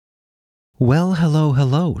Well,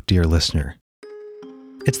 hello, dear listener.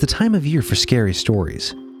 It's the time of year for scary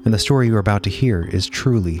stories, and the story you're about to hear is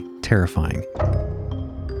truly terrifying.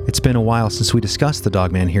 It's been a while since we discussed the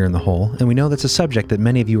Dogman here in the hole, and we know that's a subject that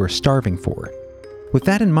many of you are starving for. With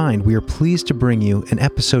that in mind, we are pleased to bring you an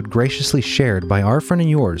episode graciously shared by our friend and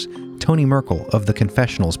yours, Tony Merkel of the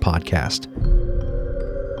Confessionals podcast.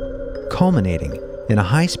 Culminating in a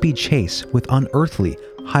high-speed chase with unearthly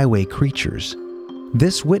highway creatures.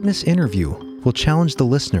 This witness interview will challenge the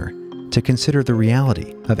listener to consider the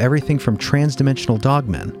reality of everything from transdimensional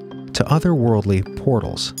dogmen to otherworldly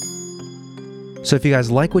portals. So if you guys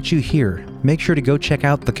like what you hear, make sure to go check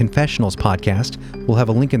out the Confessionals podcast. We'll have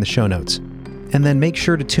a link in the show notes. And then make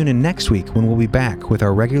sure to tune in next week when we'll be back with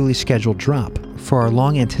our regularly scheduled drop for our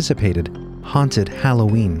long-anticipated Haunted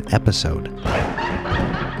Halloween episode.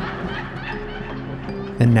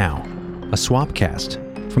 And now, a swapcast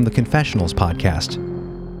from the Confessionals podcast,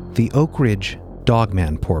 the Oak Ridge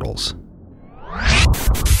Dogman Portals.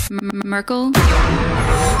 Merkel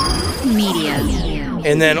Media.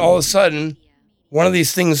 And then all of a sudden, one of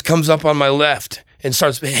these things comes up on my left and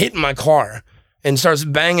starts hitting my car and starts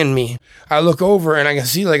banging me. I look over and I can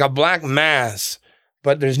see like a black mass,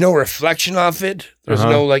 but there's no reflection of it. There's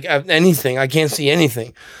no like anything. I can't see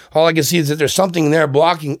anything. All I can see is that there's something there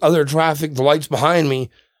blocking other traffic, the lights behind me.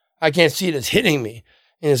 I can't see it. It's hitting me.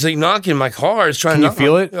 And it's like knocking my car. It's trying to knock. Can you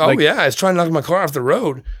feel it? Oh, yeah. It's trying to knock my car off the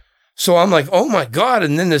road. So I'm like, oh my God.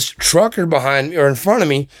 And then this trucker behind me or in front of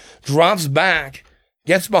me drops back,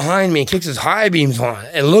 gets behind me, kicks his high beams on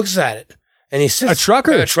and looks at it. And he sits. A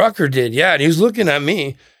trucker? A trucker did, yeah. And he was looking at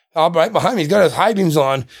me. Right behind me. He's got his high beams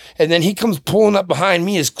on. And then he comes pulling up behind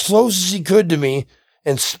me as close as he could to me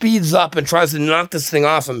and speeds up and tries to knock this thing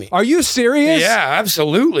off of me. Are you serious? Yeah,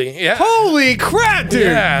 absolutely. Yeah. Holy crap, dude.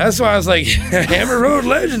 Yeah, that's why I was like, Hammer Road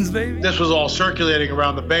Legends, baby. This was all circulating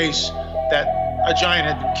around the base that a giant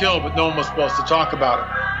had been killed, but no one was supposed to talk about it.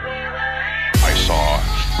 I saw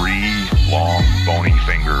 3 long, bony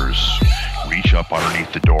fingers reach up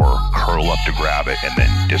underneath the door, curl up to grab it, and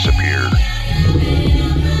then disappeared.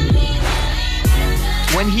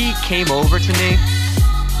 When he came over to me,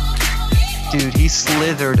 dude, he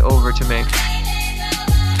slithered over to me.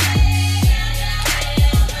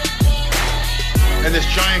 And this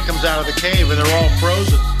giant comes out of the cave and they're all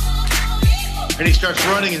frozen. And he starts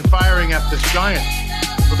running and firing at this giant.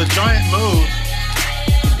 Well, the giant moves.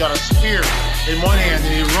 He's got a spear in one hand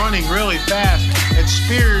and he's running really fast and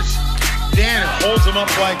spears Dan and holds him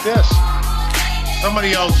up like this. Somebody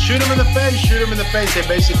yells, shoot him in the face, shoot him in the face. They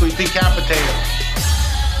basically decapitate him.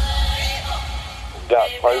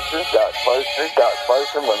 Got closer.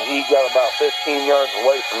 When he got about 15 yards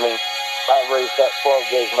away from me, I raised that 12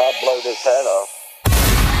 gauge and I blowed his head off.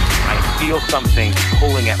 I feel something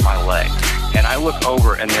pulling at my leg, and I look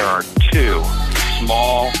over and there are 2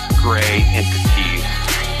 small gray entities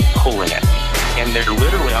pulling at me. And they're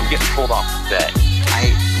literally, I'm getting pulled off the bed.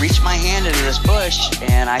 I reached my hand into this bush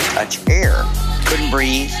and I touched air. Couldn't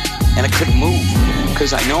breathe and I couldn't move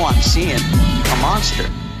because I know I'm seeing a monster.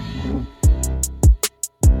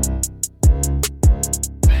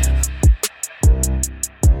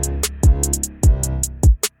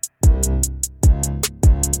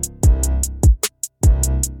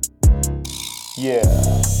 Yeah.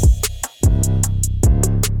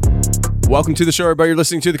 Welcome to the show, everybody. You're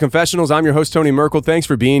listening to The Confessionals. I'm your host, Tony Merkel. Thanks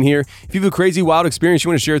for being here. If you have a crazy, wild experience you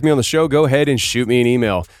want to share with me on the show, go ahead and shoot me an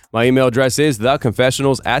email. My email address is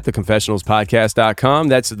theconfessionals@theconfessionalspodcast.com.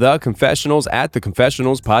 That's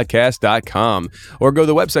theconfessionals@theconfessionalspodcast.com. Or go to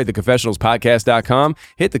the website, theconfessionalspodcast.com.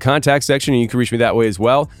 Hit the contact section and you can reach me that way as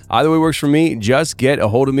well. Either way works for me. Just get a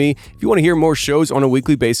hold of me. If you want to hear more shows on a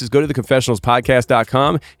weekly basis, go to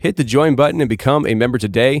theconfessionalspodcast.com. Hit the join button and become a member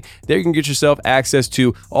today. There you can get yourself access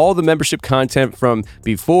to all the membership content from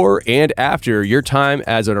before and after your time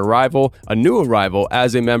as a new arrival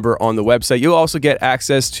as a member on the website. You'll also get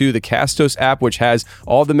access to the Castos app, which has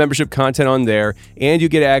all the membership content on there, and you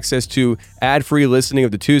get access to ad-free listening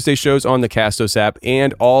of the Tuesday shows on the Castos app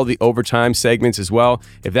and all the overtime segments as well.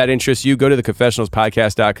 If that interests you, go to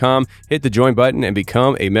theconfessionalspodcast.com, hit the join button, and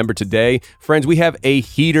become a member today. Friends, we have a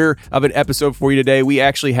heater of an episode for you today. We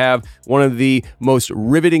actually have one of the most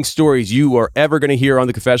riveting stories you are ever going to hear on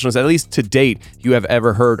the Confessionals, at least to date you have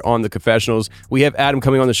ever heard on the Confessionals. We have Adam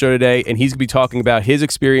coming on the show today, and he's going to be talking about his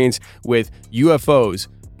experience with UFOs,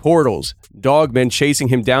 portals, dogmen chasing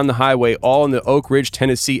him down the highway, all in the Oak Ridge,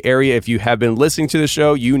 Tennessee area. If you have been listening to the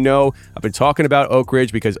show, you know I've been talking about Oak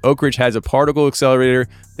Ridge because Oak Ridge has a particle accelerator.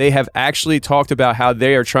 They have actually talked about how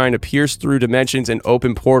they are trying to pierce through dimensions and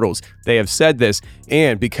open portals. They have said this,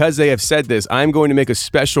 and because they have said this, I'm going to make a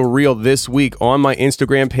special reel this week on my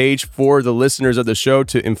Instagram page for the listeners of the show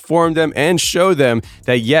to inform them and show them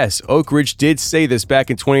that yes, Oak Ridge did say this back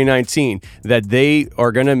in 2019, that they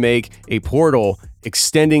are going to make a portal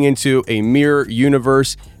extending into a mirror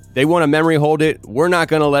universe. They want to memory hold it. We're not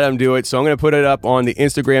going to let them do it. So I'm going to put it up on the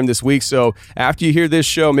Instagram this week. So after you hear this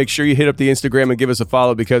show, make sure you hit up the Instagram and give us a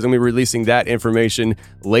follow because I'm going to be releasing that information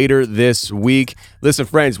later this week. Listen,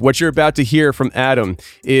 friends, what you're about to hear from Adam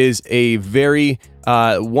is a very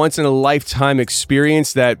once in a lifetime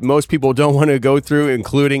experience that most people don't want to go through,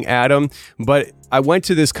 including Adam. But I went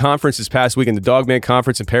to this conference this past week, in the Dogman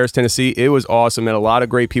Conference in Paris, Tennessee. It was awesome. Met a lot of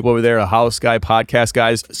great people over there. The Hollow Sky podcast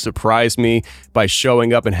guys surprised me by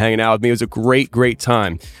showing up and hanging out with me. It was a great, great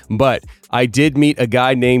time. But I did meet a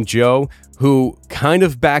guy named Joe who kind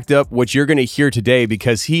of backed up what you're going to hear today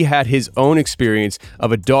because he had his own experience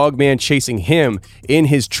of a dog man chasing him in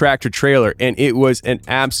his tractor trailer. And it was an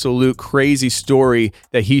absolute crazy story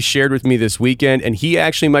that he shared with me this weekend. And he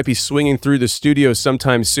actually might be swinging through the studio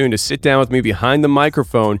sometime soon to sit down with me behind the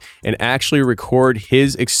microphone and actually record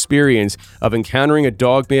his experience of encountering a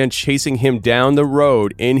dog man chasing him down the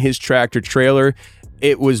road in his tractor trailer.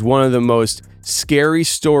 It was one of the most scary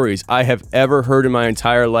stories I have ever heard in my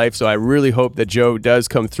entire life. So I really hope that Joe does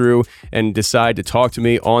come through and decide to talk to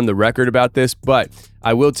me on the record about this. But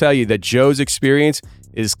I will tell you that Joe's experience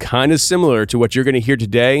is kind of similar to what you're going to hear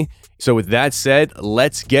today. So with that said,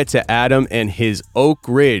 let's get to Adam and his Oak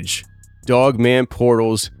Ridge Dogman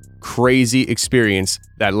Portals crazy experience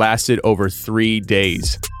that lasted over 3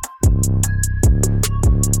 days.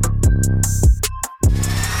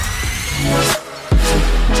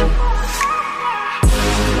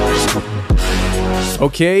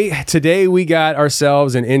 Okay, today we got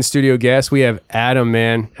ourselves an in-studio guest. We have Adam,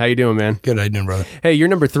 man. How you doing, man? Good, how you doing, brother? Hey, you're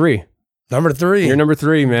number 3. Number 3. You're number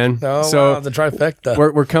 3, man. Oh, so wow, the trifecta.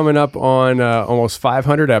 We're coming up on almost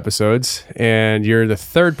 500 episodes, and you're the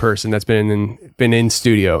 3rd person that's been in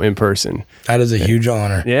studio in person. That is a huge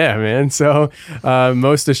honor. Yeah, man. So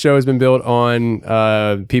most of the show has been built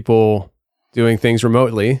on people doing things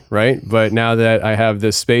remotely, right? But now that I have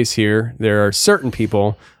this space here, there are certain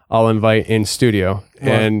people I'll invite in studio.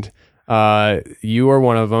 And you are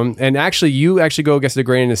one of them. And actually, you actually go against the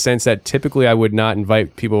grain in the sense that typically I would not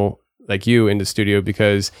invite people like you into studio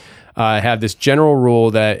because I have this general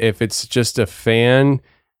rule that if it's just a fan,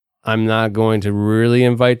 I'm not going to really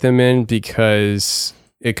invite them in because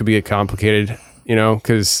it could be complicated, you know,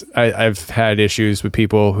 because I've had issues with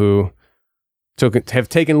people who have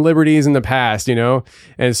taken liberties in the past, you know?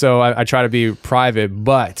 And so I try to be private.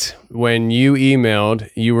 But when you emailed,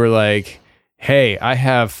 you were like, hey, I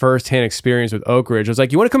have firsthand experience with Oak Ridge. I was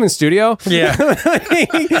like, you want to come in studio? Yeah.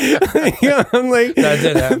 I'm like, that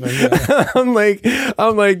did happen. Yeah.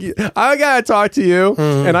 I'm like, I gotta talk to you,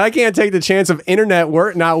 and I can't take the chance of internet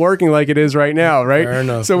not working like it is right now, right? Fair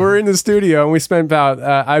enough. So we're in the studio, and we spent about,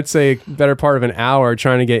 I'd say, better part of an hour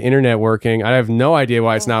trying to get internet working. I have no idea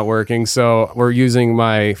why it's not working, so we're using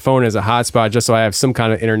my phone as a hotspot just so I have some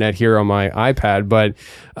kind of internet here on my iPad. But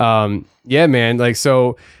yeah, man, like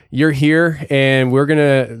so. You're here, and we're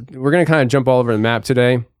gonna kind of jump all over the map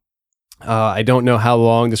today. I don't know how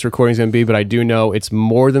long this recording is going to be, but I do know it's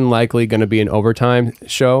more than likely going to be an overtime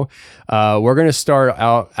show. We're going to start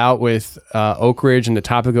out with Oak Ridge and the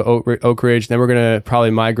topic of Oak Ridge. Then we're going to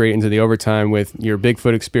probably migrate into the overtime with your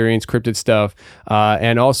Bigfoot experience, cryptid stuff.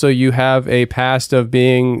 And also you have a past of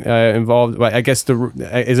being involved. I guess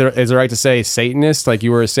is it right to say Satanist? Like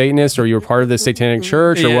you were a Satanist or you were part of the Satanic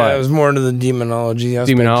Church or what? Yeah, it was more into the demonology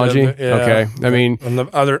aspect. Demonology? Yeah. Okay. I mean, on the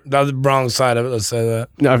other wrong side of it, let's say that.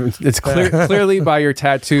 No, it's clearly by your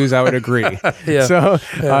tattoos, I would agree. Yeah. So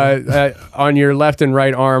on your left and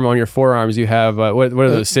right arm, on your forearms, you have what are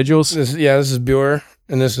those sigils? This is Buer,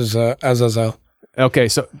 and this is Azazel. Okay,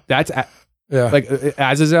 so that's like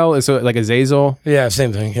Azazel is like Azazel. Yeah,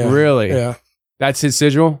 same thing. Yeah. Really? Yeah. That's his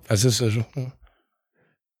sigil. That's his sigil. Yeah.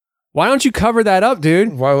 Why don't you cover that up,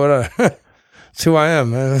 dude? Why would I? It's who I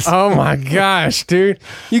am, man. Oh my gosh, dude.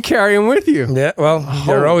 You carry him with you. Yeah, well,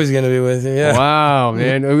 they're always going to be with you. Yeah. Wow,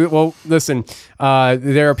 man. Well, listen,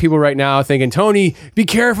 there are people right now thinking, Tony, be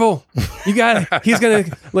careful. He's going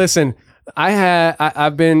to, listen,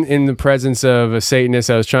 I've been in the presence of a Satanist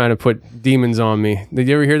that was trying to put demons on me. Did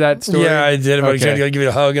you ever hear that story? Yeah, I did. About trying to give you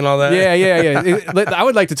a hug and all that. Yeah. I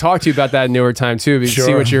would like to talk to you about that in newer time too,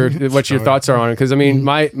 see what your thoughts are on it. Because I mean,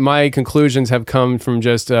 my conclusions have come from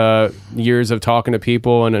just years of talking to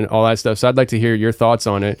people and all that stuff. So I'd like to hear your thoughts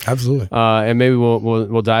on it. Absolutely. And maybe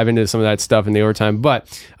we'll dive into some of that stuff in the overtime. But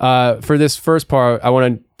for this first part, I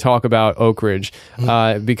want to talk about Oak Ridge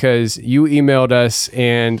because you emailed us,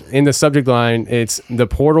 and in the subject line it's the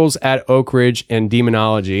portals at Oak Ridge and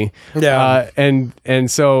demonology. And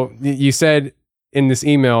so you said in this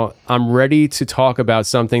email, I'm ready to talk about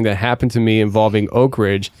something that happened to me involving Oak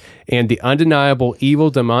Ridge and the undeniable evil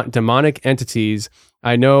demonic entities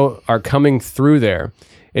I know are coming through there.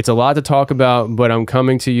 It's a lot to talk about, but I'm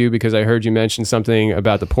coming to you because I heard you mention something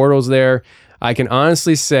about the portals there. I can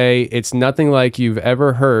honestly say it's nothing like you've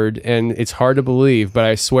ever heard, and it's hard to believe, but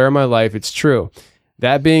I swear on my life it's true.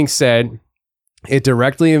 That being said, it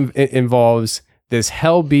directly involves this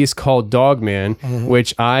hell beast called Dogman,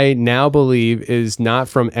 which I now believe is not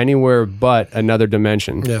from anywhere but another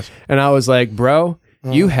dimension. Yes. And I was like, bro,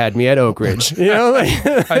 you had me at Oak Ridge. You know,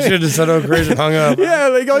 I should have said Oak Ridge and hung up. Yeah,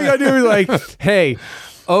 like all you gotta do is like, hey,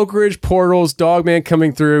 Oak Ridge portals, Dogman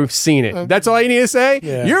coming through, seen it. That's all you need to say.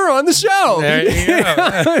 Yeah. You're on the show. There you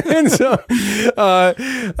go. And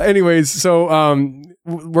so, anyways, so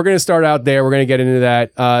we're gonna start out there. We're gonna get into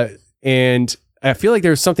that, and I feel like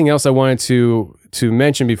there's something else I wanted to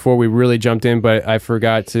mention before we really jumped in, but I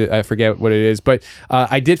forget what it is. But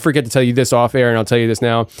I did forget to tell you this off air, and I'll tell you this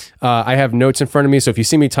now. I have notes in front of me, so if you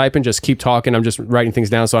see me typing, just keep talking. I'm just writing things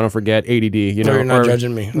down so I don't forget. ADD, you know. You're not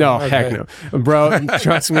judging me. No, okay. Heck no, bro.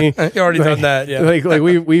 Trust me. You already done that. Yeah.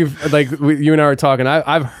 You and I were talking.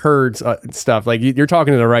 I've heard stuff like you're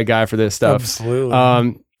talking to the right guy for this stuff.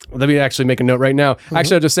 Absolutely. Let me actually make a note right now.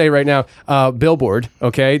 Actually, I'll just say right now, billboard.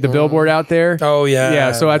 Okay, the billboard out there. Oh yeah,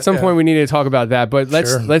 yeah. So at some point we need to talk about that. But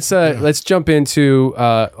let's jump into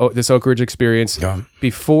this Oak Ridge experience. Yeah.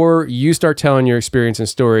 Before you start telling your experience and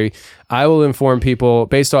story, I will inform people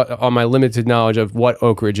based on my limited knowledge of what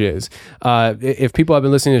Oak Ridge is. If people have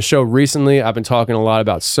been listening to the show recently, I've been talking a lot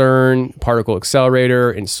about CERN, particle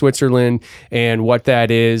accelerator in Switzerland, and what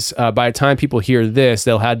that is. By the time people hear this,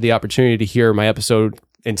 they'll have the opportunity to hear my episode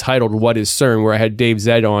entitled "What is CERN," where I had Dave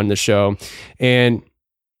Zed on the show, and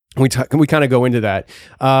we kind of go into that.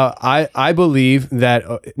 I believe that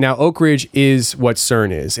now Oak Ridge is what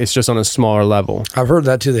CERN is. It's just on a smaller level. I've heard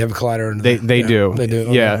that too. They have a collider. They do. They do.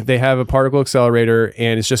 Okay. Yeah, they have a particle accelerator,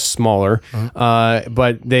 and it's just smaller.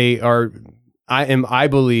 But they are. I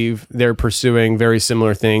believe they're pursuing very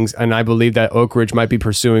similar things, and I believe that Oak Ridge might be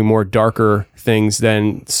pursuing more darker things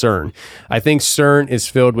than CERN. I think CERN is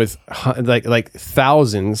filled with like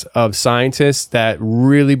thousands of scientists that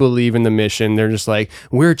really believe in the mission. They're just like,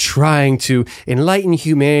 we're trying to enlighten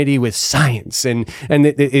humanity with science, and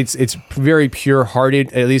it's very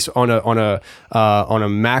pure-hearted, at least on a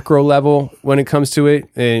macro level when it comes to it.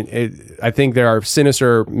 And I think there are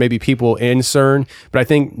sinister maybe people in CERN, but I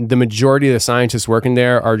think the majority of the scientists working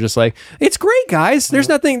there are just like, it's great, guys. There's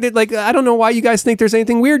nothing that, like, I don't know why you guys think there's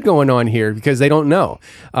anything weird going on here, because they don't know.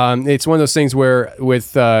 It's one of those things where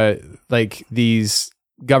with like these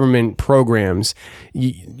government programs,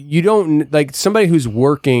 you don't, like, somebody who's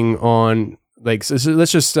working on, like, so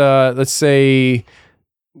let's say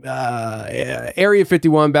Area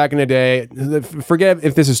 51 back in the day. Forget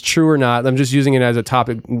if this is true or not. I'm just using it as a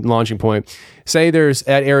topic launching point. Say there's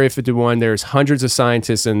at Area 51, there's hundreds of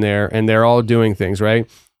scientists in there, and they're all doing things, right?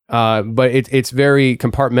 But it's very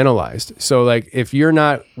compartmentalized. So, like, if you're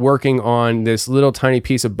not working on this little tiny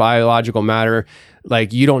piece of biological matter,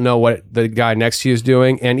 like, you don't know what the guy next to you is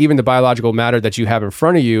doing. And even the biological matter that you have in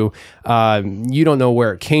front of you, you don't know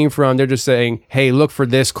where it came from. They're just saying, hey, look for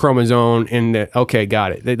this chromosome in the, okay,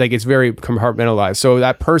 got it. Like, it's very compartmentalized. So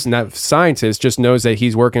that person, that scientist, just knows that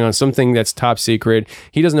he's working on something that's top secret.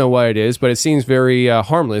 He doesn't know what it is, but it seems very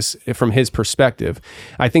harmless from his perspective.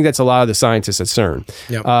 I think that's a lot of the scientists at CERN.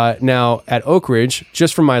 Yep. Now, at Oak Ridge,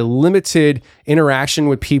 just from my limited interaction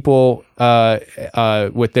with people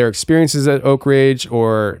with their experiences at Oak Ridge,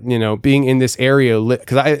 or, you know, being in this area,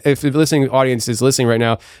 because if the listening audience is listening right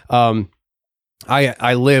now,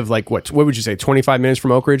 I live like what would you say, 25 minutes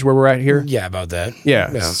from Oak Ridge, where we're at here? Yeah, about that.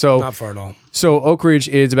 Yeah. So not far at all. So Oak Ridge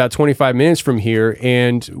is about 25 minutes from here,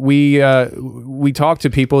 and we talk to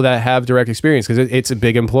people that have direct experience, because it's a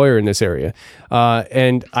big employer in this area,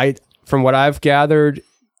 and from what I've gathered,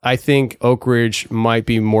 I think Oak Ridge might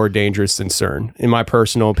be more dangerous than CERN, in my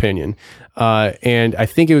personal opinion. And I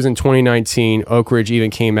think it was in 2019, Oak Ridge even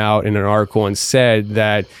came out in an article and said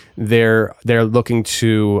that they're looking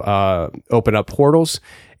to open up portals.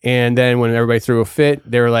 And then when everybody threw a fit,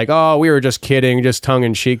 they were like, "Oh, we were just kidding, just tongue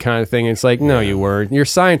in cheek kind of thing." And it's like, no, you weren't. You're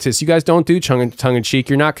scientists. You guys don't do tongue in cheek.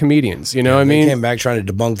 You're not comedians. You know what I mean? They came back trying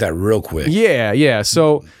to debunk that real quick. Yeah.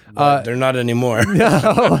 So they're not anymore.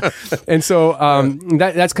 No. And so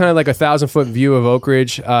that's kind of like a 1,000-foot view of Oak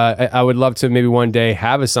Ridge. I would love to maybe one day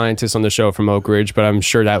have a scientist on the show from Oak Ridge, but I'm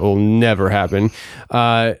sure that will never happen.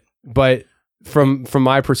 But from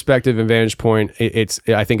my perspective and vantage point,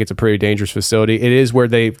 I think it's a pretty dangerous facility. It is where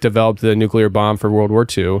they developed the nuclear bomb for World War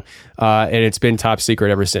II, and it's been top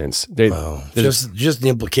secret ever since. Just the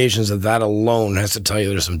implications of that alone has to tell you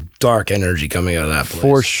there's some dark energy coming out of that place.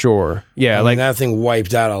 For sure. Yeah, I mean, that thing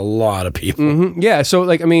wiped out a lot of people. Mm-hmm. Yeah, so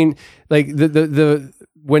the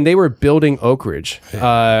when they were building Oak Ridge,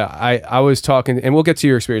 I was talking, and we'll get to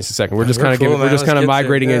your experience in a second. We're just kind of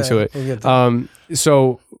migrating into it. We'll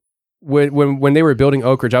so when they were building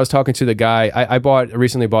Oak Ridge, I was talking to the guy. I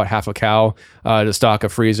recently bought half a cow to stock a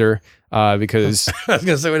freezer because I was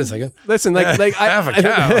gonna say, wait a second. Listen, like half a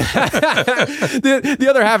cow. the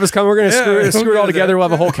other half is coming. We're gonna screw it all together. We'll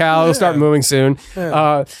have a whole cow. It'll start moving soon.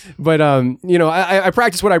 But I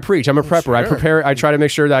practice what I preach. I'm a prepper. Sure. I prepare. I try to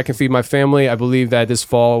make sure that I can feed my family. I believe that this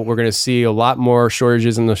fall we're gonna see a lot more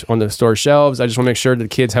shortages on the store shelves. I just want to make sure that the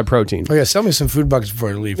kids have protein. Oh yeah, sell me some food buckets before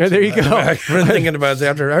I leave. Yeah, there you go. I've been thinking about it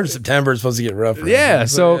after September. It's supposed to get rougher. Yeah.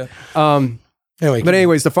 So.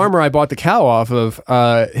 Anyways, the farmer I bought the cow off of,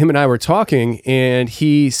 him and I were talking, and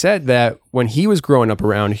he said that when he was growing up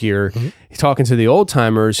around here, talking to the old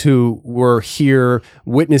timers who were here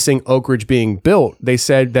witnessing Oak Ridge being built, they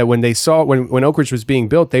said that when they saw when Oak Ridge was being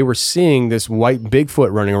built, they were seeing this white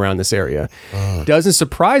Bigfoot running around this area. Doesn't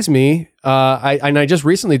surprise me. I just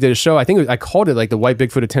recently did a show. I think I called it like the White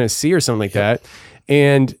Bigfoot of Tennessee or something like that,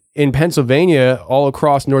 and in Pennsylvania, all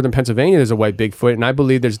across northern Pennsylvania, there's a white Bigfoot, and I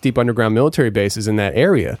believe there's deep underground military bases in that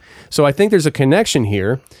area. So I think there's a connection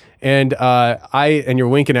here. And and you're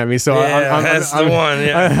winking at me, so that's the one.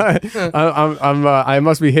 Yeah. I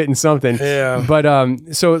must be hitting something. Yeah. But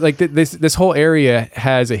so like this whole area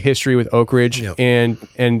has a history with Oak Ridge,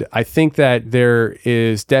 and I think that there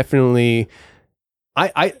is definitely,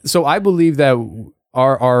 I believe that.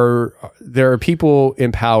 There are people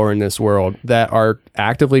in power in this world that are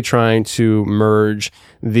actively trying to merge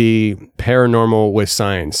the paranormal with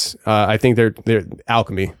science. I think they're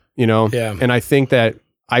alchemy, and I think that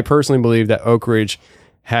I personally believe that Oak Ridge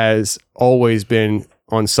has always been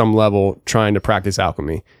on some level trying to practice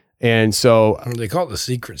alchemy, and so they call it the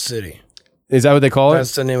Secret City. Is that what they call it?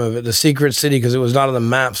 That's the name of it, the Secret City, because it was not on the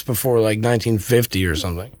maps before like 1950 or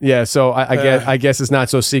something. Yeah, so I guess it's not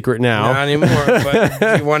so secret now. Not anymore,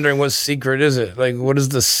 but you're wondering what secret is it? Like, what is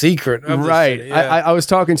the secret of right. the city? Yeah. I was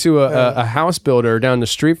talking to a house builder down the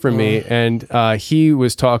street from me, and he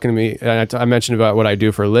was talking to me, and I mentioned about what I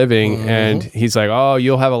do for a living, and he's like, oh,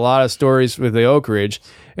 you'll have a lot of stories with the Oak Ridge.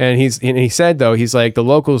 And he said, though, he's like, the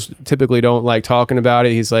locals typically don't like talking about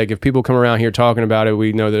it. He's like, if people come around here talking about it,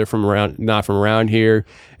 we know they're not from around here.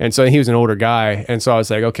 And so he was an older guy. And so I was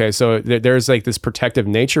like, okay, so there's like this protective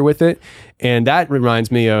nature with it. And that reminds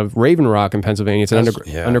me of Raven Rock in Pennsylvania. It's an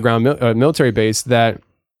underground military base that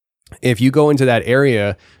if you go into that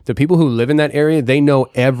area, the people who live in that area, they know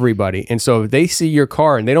everybody. And so if they see your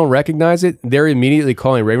car and they don't recognize it, they're immediately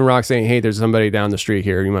calling Raven Rock saying, hey, there's somebody down the street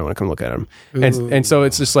here. You might want to come look at them. And so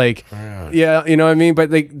it's just like, yeah, you know what I mean?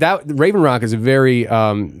 But like that Raven Rock is a very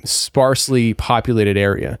sparsely populated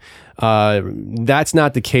area. That's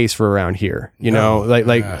not the case for around here.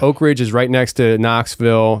 Oak Ridge is right next to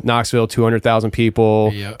Knoxville, 200,000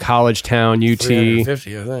 people, college town, UT.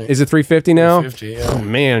 350, I think. Is it 350 now? 350, yeah. Oh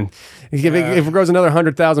man. If it grows another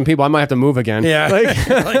 100,000 people, I might have to move again. Yeah,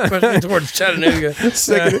 like pushing towards Chattanooga.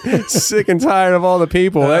 Sick and tired of all the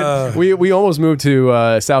people. We almost moved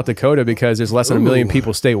to South Dakota because there's less than 1 million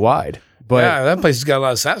people statewide. But yeah, that place has got a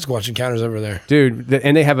lot of Sasquatch encounters over there, dude.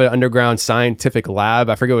 And they have an underground scientific lab.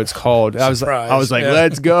 I forget what it's called. I was like,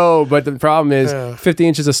 let's go. But the problem is 50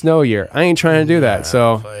 inches of snow a year. I ain't trying to do that.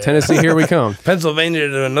 So Tennessee, here we come. Pennsylvania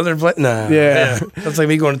to another place. Nah, yeah. That's like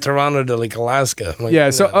me going to Toronto to like Alaska. Like, yeah.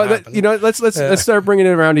 So let's start bringing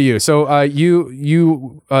it around to you. So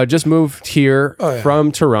you just moved here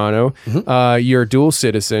from Toronto. Mm-hmm. You're a dual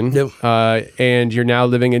citizen. Yep. And you're now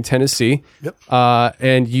living in Tennessee. Yep.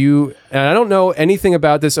 And I don't know anything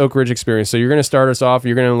about this Oak Ridge experience, so you're going to start us off.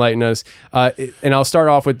 You're going to enlighten us, and I'll start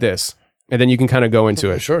off with this, and then you can kind of go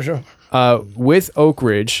into it. Sure. With Oak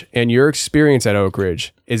Ridge and your experience at Oak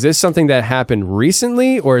Ridge, is this something that happened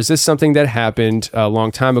recently, or is this something that happened a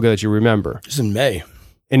long time ago that you remember? Just in May.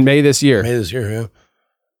 In May this year. Yeah.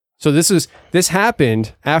 So this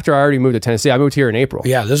happened after I already moved to Tennessee. I moved here in April.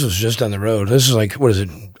 Yeah, this was just down the road. This is like, what is it,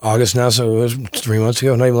 August now? So it was 3 months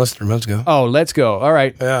ago, not even less than 3 months ago. Oh, let's go. All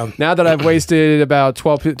right. Yeah. Now that I've wasted about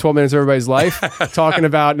 12 minutes of everybody's life talking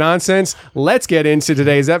about nonsense, let's get into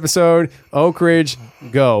today's episode. Oak Ridge,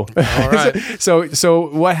 go. All right.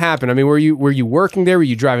 So what happened? I mean, were you working there? Were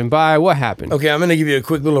you driving by? What happened? Okay, I'm going to give you a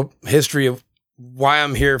quick little history of why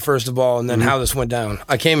I'm here, first of all, and then how this went down.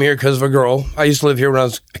 I came here because of a girl. I used to live here when I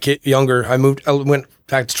was a kid, younger. I went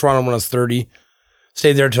back to Toronto when I was 30.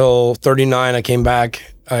 Stayed there till 39. I came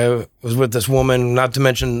back. I was with this woman, not to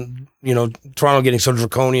mention, Toronto getting so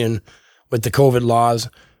draconian with the COVID laws.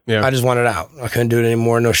 Yeah. I just wanted out. I couldn't do it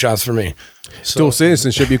anymore. No shots for me. So, dual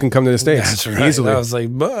citizenship, you can come to the States. That's right. Easily. I was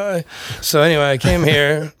like, bye. So anyway, I came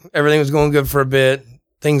here. Everything was going good for a bit.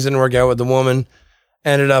 Things didn't work out with the woman.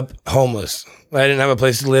 Ended up homeless. I didn't have a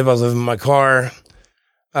place to live. I was living in my car.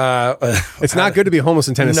 It's not good to be homeless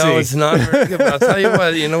in Tennessee. No, it's not very good. But I'll tell you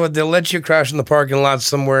what, they'll let you crash in the parking lot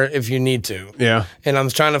somewhere if you need to. Yeah. And I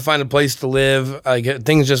was trying to find a place to live.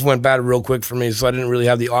 Things just went bad real quick for me, so I didn't really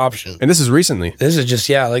have the option. And this is recently. This is just,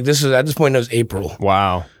 at this point, it was April.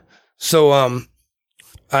 Wow. So,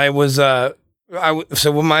 I was, so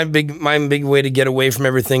my big way to get away from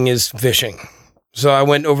everything is fishing. So I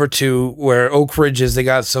went over to where Oak Ridge is. They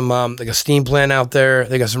got some, like a steam plant out there.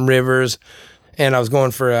 They got some rivers. And I was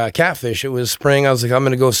going for catfish. It was spring. I was like, I'm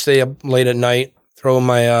going to go stay up late at night, throw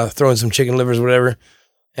in some chicken livers, whatever,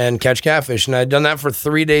 and catch catfish. And I'd done that for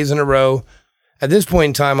 3 days in a row. At this point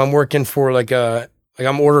in time, I'm working for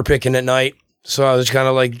I'm order picking at night. So I was kind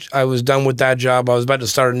of I was done with that job. I was about to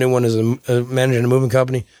start a new one as managing a moving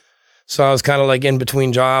company. So I was kind of in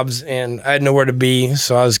between jobs, and I had nowhere to be.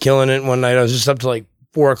 So I was killing it one night. I was just up to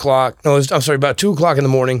 4 o'clock. No, about 2 o'clock in the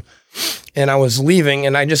morning. And I was leaving,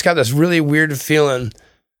 and I just got this really weird feeling.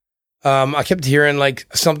 I kept hearing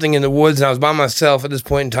something in the woods, and I was by myself at this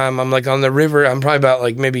point in time. I'm on the river. I'm probably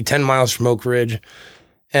about maybe 10 miles from Oak Ridge.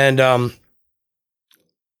 And I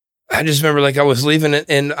just remember I was leaving it,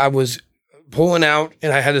 and I was pulling out,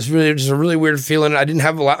 and I had this really weird feeling. I didn't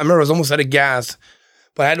have a lot. I remember I was almost out of gas.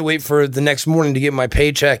 But I had to wait for the next morning to get my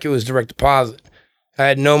paycheck. It was direct deposit. I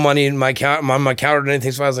had no money on my account or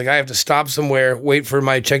anything, so I was like, I have to stop somewhere, wait for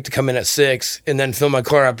my check to come in at 6, and then fill my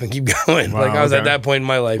car up and keep going. Wow, I was at that point in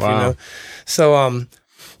my life, Wow. So I'm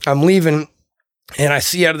leaving, and I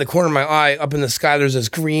see out of the corner of my eye, up in the sky, there's this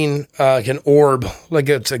green, an orb,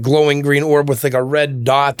 it's a glowing green orb with a red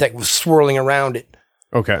dot that was swirling around it.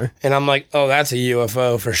 Okay. And I'm like, oh, that's a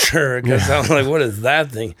UFO for sure. Because I'm like, what is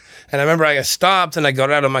that thing? And I remember I stopped and I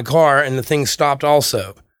got out of my car and the thing stopped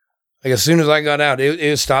also. As soon as I got out,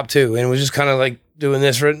 it stopped too. And it was just kind of doing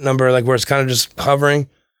this number, where it's kind of just hovering,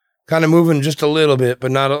 kind of moving just a little bit,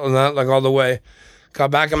 but not all the way.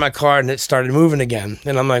 Got back in my car and it started moving again.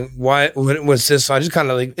 And I'm like, what was this? So I just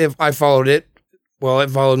kind of if I followed it, well, it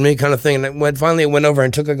followed me kind of thing. And finally it went over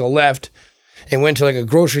and took a left and went to a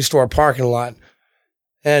grocery store parking lot.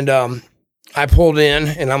 And I pulled in,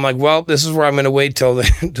 and I'm like, well, this is where I'm going to wait till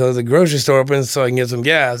the grocery store opens so I can get some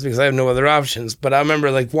gas because I have no other options. But I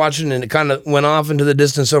remember watching, and it kind of went off into the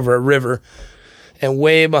distance over a river and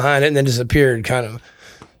way behind it and then disappeared kind of.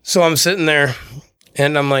 So I'm sitting there,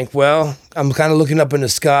 and I'm like, well, I'm kind of looking up in the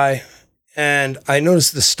sky, and I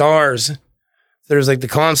noticed the stars. There's the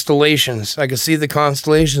constellations. I could see the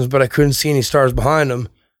constellations, but I couldn't see any stars behind them.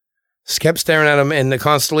 Just kept staring at them, and the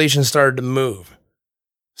constellations started to move.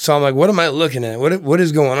 So I'm like, what am I looking at? What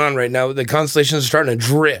is going on right now? The constellations are starting to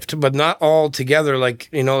drift, but not all together,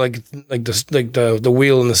 the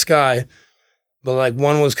wheel in the sky. But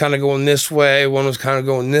one was kind of going this way, one was kind of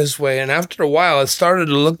going this way. And after a while, it started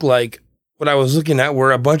to look like what I was looking at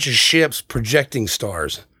were a bunch of ships projecting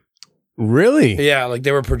stars. Really? Yeah,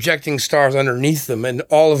 they were projecting stars underneath them, and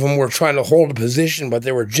all of them were trying to hold a position, but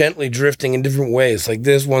they were gently drifting in different ways.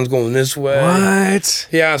 This one's going this way. What?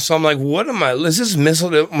 Yeah, so I'm like, what am I? Is this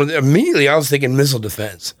missile? Immediately, I was thinking missile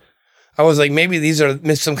defense. I was like, maybe these are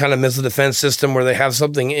some kind of missile defense system where they have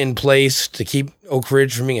something in place to keep Oak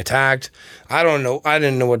Ridge from being attacked. I don't know. I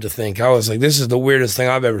didn't know what to think. I was like, this is the weirdest thing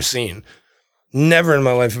I've ever seen. Never in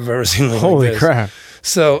my life have I ever seen anything Holy like this. crap.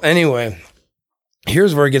 So anyway,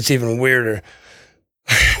 here's where it gets even weirder.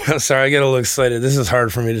 Sorry, I get a little excited. This is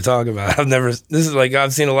hard for me to talk about.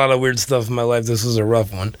 I've seen a lot of weird stuff in my life. This was a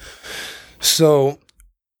rough one. So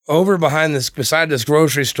beside this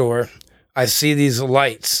grocery store, I see these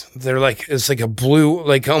lights. They're it's a blue,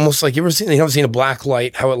 almost you ever seen a black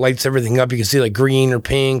light, how it lights everything up. You can see green or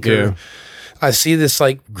pink. Yeah. Or, I see this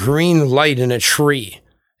green light in a tree.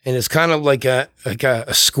 And it's kind of like a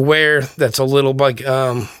square that's a little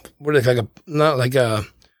not like a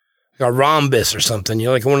a rhombus or something. You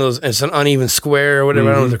know, like one of those. It's an uneven square or whatever.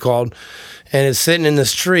 I don't know what they're called. And it's sitting in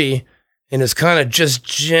this tree, and it's kind of just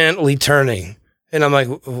gently turning. And I'm like,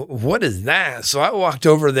 what is that? So I walked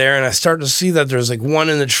over there, and I started to see that there's like one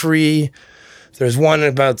in the tree. There's one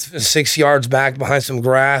about 6 yards back behind some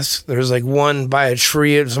grass. There's like one by a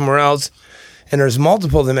tree or somewhere else. And there's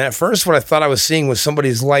multiple of them. And at first, what I thought I was seeing was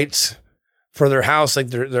somebody's lights for their house, like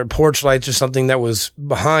their porch lights or something that was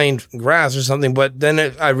behind grass or something. But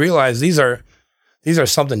then I realized these are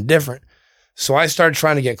something different. So I started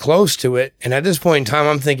trying to get close to it. And at this point in time,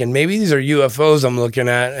 I'm thinking maybe these are UFOs I'm looking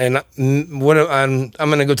at. And I'm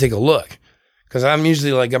going to go take a look. Because I'm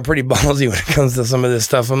usually like, I'm pretty ballsy when it comes to some of this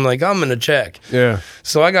stuff. I'm like, I'm going to check. Yeah.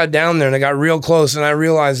 So I got down there and I got real close, and I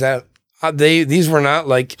realized that these were not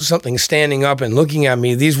like something standing up and looking at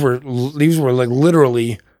me. These were like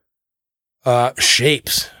literally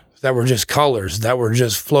shapes that were just colors that were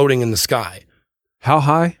just floating in the sky. How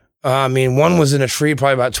high? I mean, one was in a tree,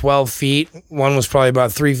 probably about 12 feet. One was probably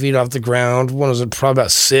about 3 feet off the ground. One was probably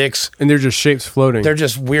about 6. And they're just shapes floating. They're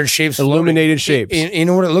just weird shapes. Illuminated shapes. You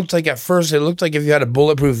know what it looked like at first? It looked like if you had a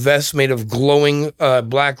bulletproof vest made of glowing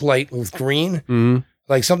black light with green. Mm-hmm.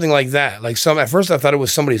 Like something like that. At first I thought it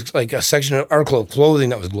was somebody's, like a section of our clothing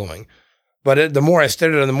that was glowing. But the more I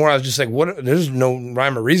stared at it, the more I was just like, what? There's no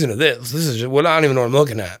rhyme or reason to this. This is just what I don't even know what I'm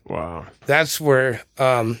looking at. Wow. That's where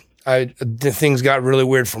things got really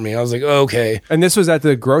weird for me. I was like, oh, okay. And this was at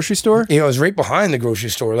the grocery store? Yeah, it was right behind the grocery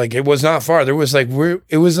store. Like, it was not far. There was like,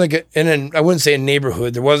 it was like I wouldn't say a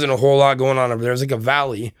neighborhood. There wasn't a whole lot going on over there. It was like a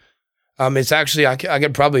valley. It's actually, I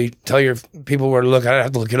could probably tell you people where to look. I'd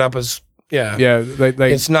have to look it up as, yeah. Yeah. Like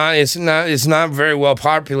it's not very well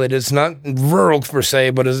populated. It's not rural per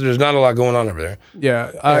se, but there's not a lot going on over there.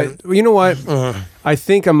 Yeah. You know what? I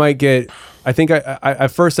think I might get. I think I at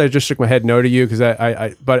first I just shook my head no to you because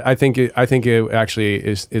but I think it actually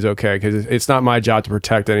is okay because it's not my job to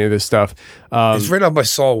protect any of this stuff. It's right up by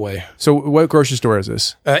Solway. So what grocery store is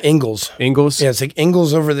this? Ingalls. Ingalls? Yeah, it's like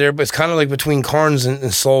Ingalls over there, but it's kind of like between Carnes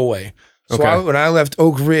and Solway. So Okay. when I left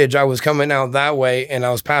Oak Ridge, I was coming out that way, and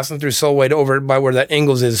I was passing through Solway to over by where that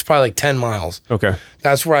Ingalls is. It's probably like 10 miles. Okay.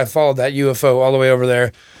 That's where I followed that UFO all the way over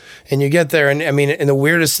there. And you get there, and I mean, and the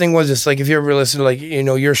weirdest thing was, it's like if you ever listen to like, you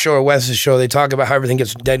know, your show or Wes's show, they talk about how everything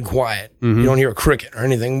gets dead quiet. You don't hear a cricket or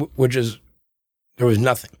anything, there was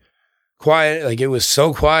nothing. Quiet, like it was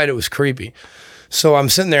so quiet, it was creepy. So I'm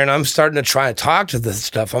sitting there and I'm starting to try to talk to this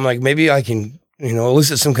stuff. I'm like, maybe I can, you know,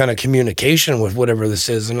 elicit some kind of communication with whatever this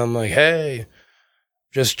is. And I'm like, hey,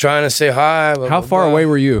 just trying to say hi. Blah, How blah, far blah. away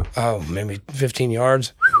were you? Oh, maybe 15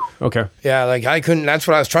 yards. Okay. Yeah, like I couldn't, that's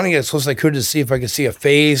what I was trying to get as close as I could to see if I could see a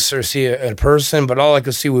face or see a person, but all I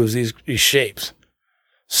could see was these shapes.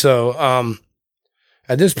 So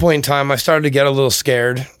at this point in time, I started to get a little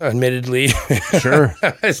scared, admittedly. Sure.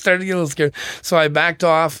 I started to get a little scared. So I backed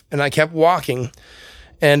off and I kept walking.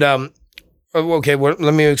 And okay, let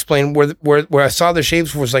me explain. Where I saw the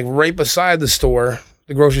shapes was like right beside the store,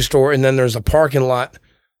 the grocery store, and then there's a parking lot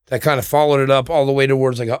that kind of followed it up all the way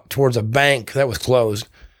towards a bank that was closed.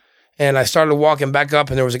 And I started walking back up,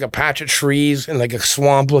 and there was like a patch of trees and like a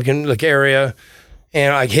swamp looking like area.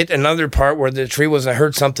 And I hit another part where the tree was, and I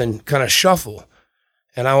heard something kind of shuffle.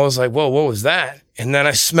 And I was like, whoa, what was that? And then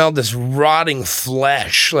I smelled this rotting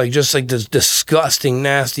flesh, like just like this disgusting,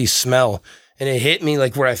 nasty smell. And it hit me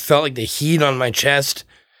like where I felt like the heat on my chest.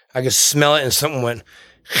 I could smell it, and something went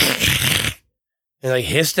and like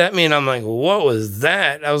hissed at me. And I'm like, what was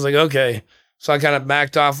that? I was like, okay. So I kind of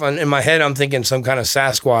backed off. In my head, I'm thinking some kind of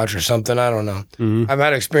Sasquatch or something. I don't know. Mm-hmm. I've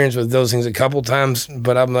had experience with those things a couple times,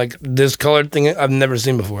 but I'm like, this colored thing I've never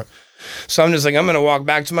seen before. So I'm just like, I'm going to walk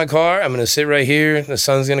back to my car. I'm going to sit right here. The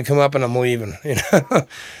sun's going to come up and I'm leaving. You know?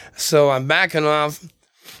 So I'm backing off,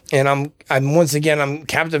 and I'm once again, I'm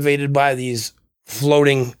captivated by these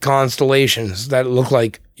floating constellations that look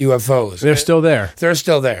like UFOs. They're still there. They're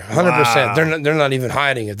still there, 100%. Wow. They're not even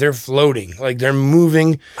hiding it. They're floating, like they're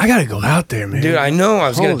moving. I gotta go out there, man. Dude, I know. I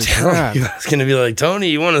was going Holy to tell crap. you. I was going to be like, Tony,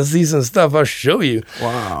 you want to see some stuff? I'll show you.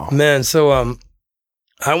 Wow. Man, so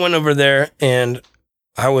I went over there and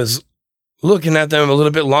I was looking at them a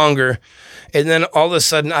little bit longer. And then all of a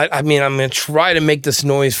sudden, I mean, I'm going to try to make this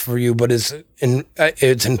noise for you, but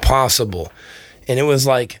it's impossible. And it was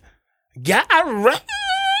like,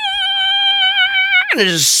 and it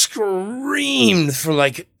just screamed for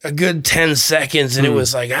like a good 10 seconds. And it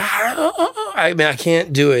was like, I mean, I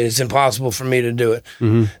can't do it. It's impossible for me to do it.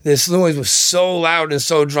 Mm-hmm. This noise was so loud and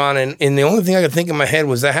so drawn. And the only thing I could think in my head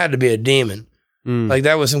was that had to be a demon. Like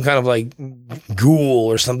that was some kind of like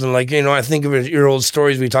ghoul or something. Like, I think of your old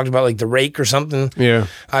stories we talked about, like the rake or something. Yeah.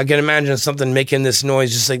 I can imagine something making this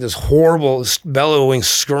noise, just like this horrible bellowing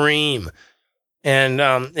scream. And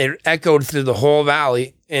it echoed through the whole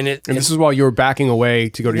valley. And this is while you were backing away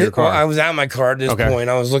to go to your car. Well, I was at my car at this point.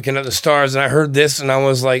 I was looking at the stars and I heard this and I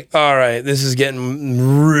was like, all right, this is getting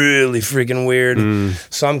really freaking weird.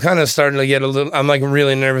 So I'm kind of starting to get I'm like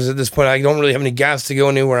really nervous at this point. I don't really have any gas to go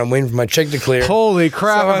anywhere. I'm waiting for my check to clear. Holy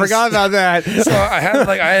crap, I forgot about that. So I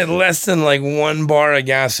had less than like 1 bar of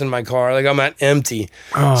gas in my car. Like I'm at empty.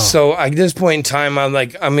 So at this point in time, I'm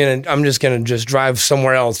like, I'm just gonna drive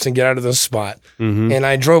somewhere else and get out of this spot. And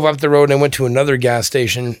I drove up the road and I went to another gas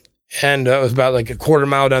station. And it was about like a quarter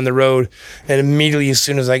mile down the road. And immediately, as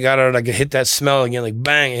soon as I got out, I could hit that smell again. Like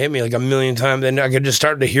bang, it hit me like a million times. And I could just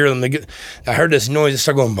start to hear them. I heard this noise. It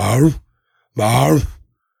started going, bar, bar,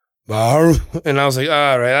 bar. And I was like,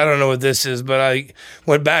 all right, I don't know what this is. But I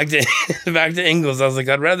went back to Ingalls. I was like,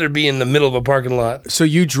 I'd rather be in the middle of a parking lot. So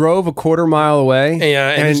you drove a quarter mile away?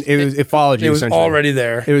 Yeah. And it followed you, it was essentially. already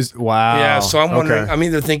there. It was, wow. Yeah, so I'm wondering, I'm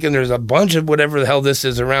either thinking there's a bunch of whatever the hell this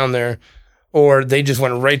is around there, or they just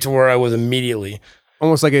went right to where I was immediately.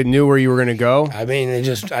 Almost like it knew where you were going to go? I mean,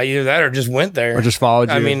 either that or just went there. Or just followed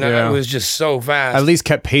you. I mean, it was just so fast. At least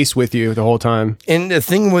kept pace with you the whole time. And the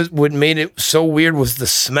thing was, what made it so weird was the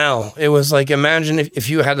smell. It was like, imagine if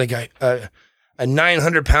you had like a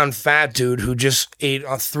 900-pound fat dude who just ate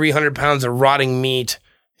 300 pounds of rotting meat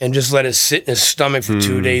and just let it sit in his stomach for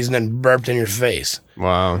 2 days and then burped in your face.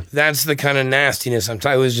 Wow. That's the kind of nastiness I'm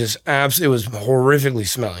talking. It was just it was horrifically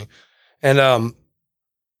smelling. And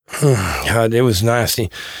God, it was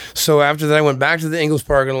nasty. So after that, I went back to the Ingalls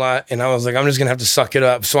parking lot, and I was like, I'm just gonna have to suck it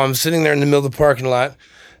up. So I'm sitting there in the middle of the parking lot.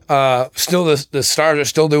 Still, the stars are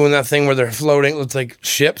still doing that thing where they're floating. It looks like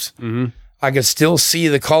ships. I could still see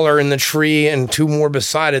the color in the tree, and 2 more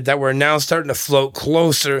beside it that were now starting to float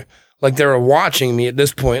closer, like they were watching me at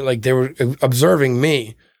this point, like they were observing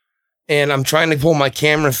me. And I'm trying to pull my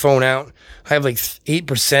camera phone out. I have like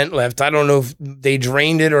 8% left. I don't know if they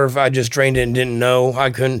drained it or if I just drained it and didn't know. I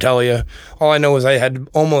couldn't tell you. All I know is I had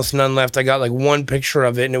almost none left. I got like 1 picture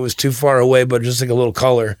of it and it was too far away, but just like a little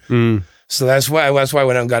color. So that's why I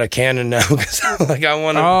went and got a Canon now, because like I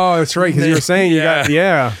want to. Oh, that's right. Because you were saying you got.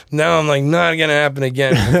 Now I'm like, not gonna happen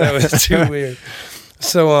again. That was too weird.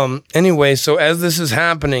 So anyway, so as this is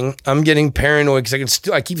happening, I'm getting paranoid because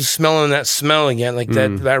I keep smelling that smell again, like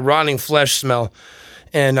that rotting flesh smell.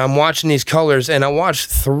 And I'm watching these colors, and I watched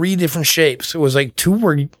 3 different shapes. It was like 2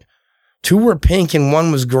 were pink and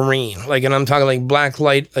 1 was green. Like, and I'm talking like black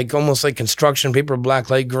light, like almost like construction paper, black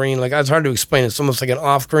light green. Like, it's hard to explain. It's almost like an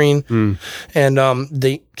off green. And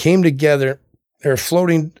they came together. They're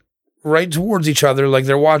floating right towards each other, like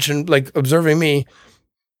they're watching, like observing me.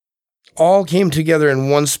 All came together in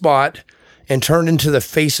one spot and turned into the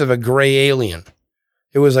face of a gray alien.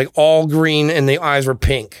 It was like all green and the eyes were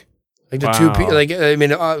pink. Like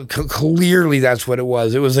the clearly that's what it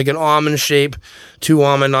was. It was like an almond shape, 2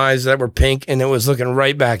 almond eyes that were pink, and it was looking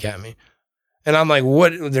right back at me. And I'm like,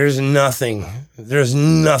 what? There's nothing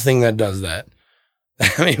that does that.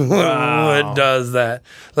 I mean, what does that?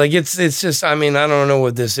 Like, it's just, I mean, I don't know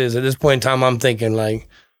what this is. At this point in time, I'm thinking like,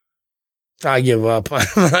 I give up.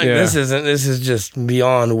 Like, this is just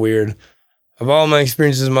beyond weird. Of all my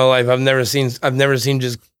experiences in my life, I've never seen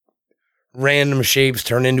just random shapes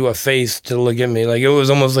turn into a face to look at me. Like, it was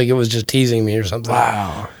almost like it was just teasing me or something.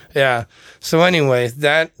 Wow. Yeah. So anyway,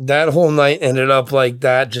 that whole night ended up like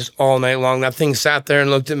that, just all night long. That thing sat there and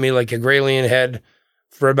looked at me like a gray alien head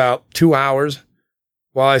for about 2 hours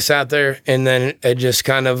while I sat there, and then it just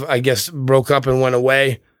kind of, I guess, broke up and went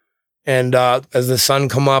away. And as the sun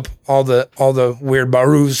come up, all the weird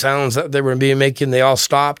baru sounds that they were making, they all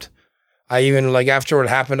stopped. I even, like, after it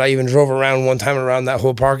happened, I even drove around one time around that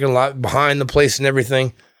whole parking lot behind the place and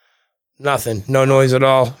everything. Nothing, no noise at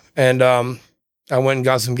all. And I went and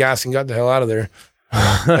got some gas and got the hell out of there.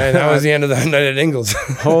 And that was the end of that night at Ingalls.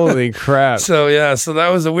 Holy crap. So that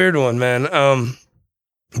was a weird one, man.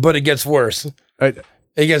 But it gets worse.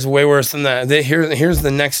 It gets way worse than that. Here's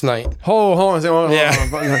the next night. Hold on.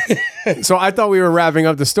 So I thought we were wrapping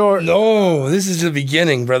up the story. No, this is the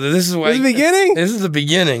beginning, brother. This is the beginning? This is the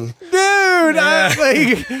beginning. Dude,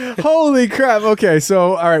 yeah. Holy crap. Okay,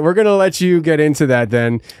 so, all right, we're going to let you get into that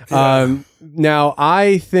then. Yeah. Now,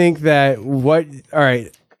 I think that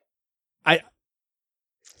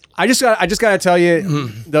I just got to tell you,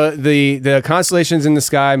 the constellations in the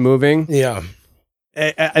sky moving. Yeah.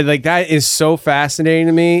 Like, that is so fascinating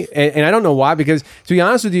to me, and I don't know why, because to be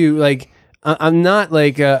honest with you, like, I'm not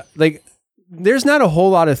like there's not a whole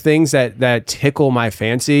lot of things that tickle my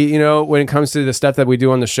fancy, you know, when it comes to the stuff that we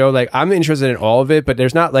do on the show. Like, I'm interested in all of it, but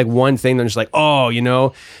there's not like one thing that's just like, oh, you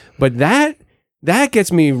know, but that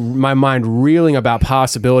gets my mind reeling about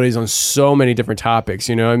possibilities on so many different topics.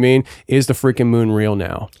 You know what I mean? Is the freaking moon real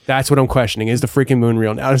now? That's what I'm questioning. Is the freaking moon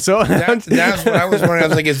real now? So that's what I was wondering. I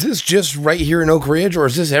was like, is this just right here in Oak Ridge or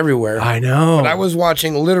is this everywhere? I know. But I was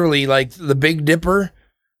watching literally like the Big Dipper.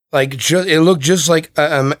 Like it looked just like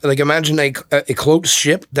imagine a cloaked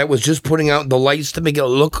ship that was just putting out the lights to make it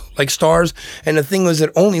look like stars. And the thing was, it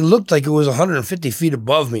only looked like it was 150 feet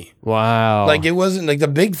above me. Wow! Like it wasn't like the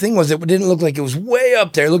big thing was it didn't look like it was way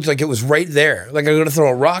up there. It looked like it was right there. Like I was gonna throw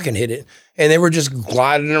a rock and hit it. And they were just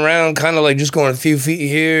gliding around, kind of like just going a few feet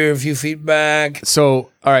here, a few feet back.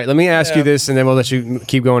 So all right, let me ask you this, and then we'll let you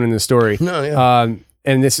keep going in the story. No, yeah.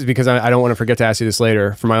 And this is because I don't want to forget to ask you this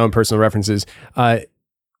later for my own personal references.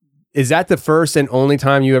 Is that the first and only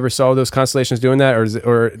time you ever saw those constellations doing that,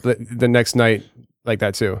 or the next night like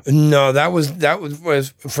that too? No, that was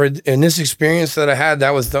for in this experience that I had.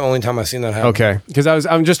 That was the only time I seen that happen. Okay, because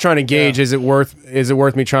I'm just trying to gauge: is it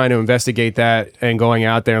worth me trying to investigate that and going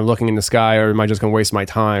out there and looking in the sky, or am I just going to waste my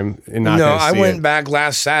time and not? No, gonna see I went it? back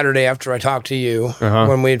last Saturday after I talked to you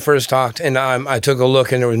when we had first talked, and I took a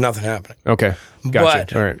look and there was nothing happening. Okay, gotcha.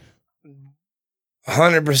 But all right,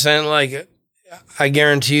 100% like. I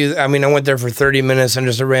guarantee you, I mean, I went there for 30 minutes on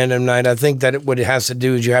just a random night. I think that what it has to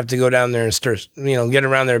do is you have to go down there and get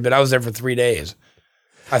around there. But I was there for 3 days.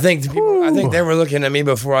 I think they were looking at me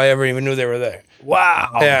before I ever even knew they were there.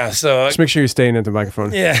 Wow. Yeah. So just make sure you're staying at the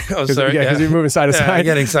microphone. Yeah. Oh, sorry. Yeah, because you're moving side to side. I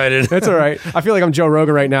get excited. That's all right. I feel like I'm Joe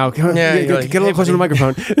Rogan right now. Get a little closer to the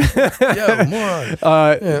microphone. Yo,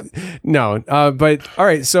 moron. No. But all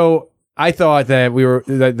right. So I thought that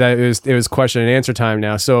it was question and answer time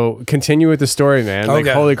now. So continue with the story, man. Like,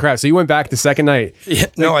 holy crap. So you went back the second night. Yeah,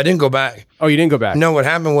 no, I didn't go back. Oh, you didn't go back? No, what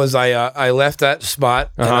happened was I left that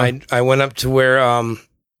spot and I went up to where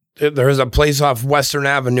there's a place off Western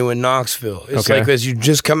Avenue in Knoxville. It's like as you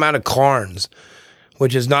just come out of Carnes,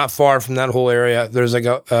 which is not far from that whole area. There's like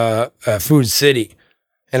a food city.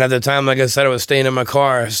 And at the time, like I said, I was staying in my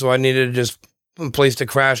car. So I needed just a place to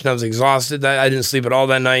crash and I was exhausted. I didn't sleep at all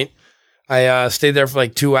that night. I stayed there for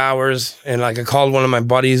like 2 hours and like I called one of my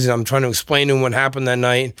buddies and I'm trying to explain to him what happened that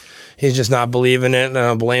night. He's just not believing it and I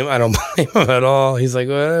don't blame him at all. He's like,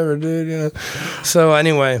 whatever, dude, you know. So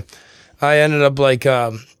anyway, I ended up like,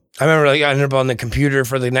 I remember like I ended up on the computer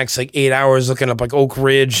for the next like 8 hours looking up like Oak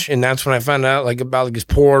Ridge. And that's when I found out like about like these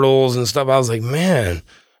portals and stuff. I was like, man,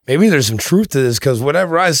 maybe there's some truth to this because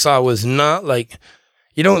whatever I saw was not like,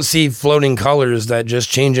 you don't see floating colors that just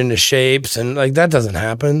change into shapes and like that doesn't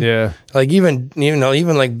happen. Yeah. Like even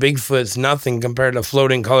like Bigfoot's nothing compared to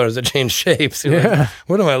floating colors that change shapes. You're like,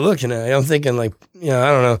 what am I looking at? I'm thinking like, I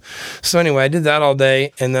don't know. So anyway, I did that all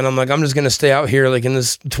day and then I'm like, I'm just going to stay out here like in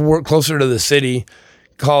this to work closer to the city,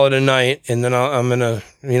 call it a night. And then I'm going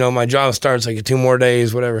to, my job starts like 2 more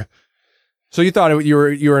days, whatever. So you thought you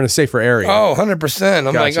were in a safer area? Oh, 100%.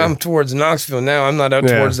 I'm like, I'm towards Knoxville now. I'm not out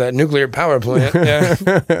towards that nuclear power plant.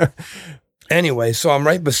 Yeah. Anyway, so I'm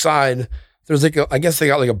right beside, there's like, I guess they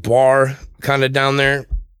got like a bar kind of down there.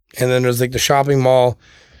 And then there's like the shopping mall.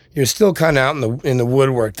 You're still kind of out in the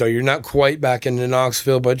woodwork though. You're not quite back into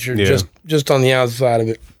Knoxville, but you're just on the outside of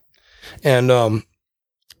it. And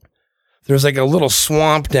there's like a little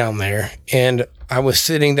swamp down there. And I was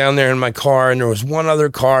sitting down there in my car and there was one other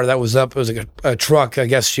car that was up. It was like a truck. I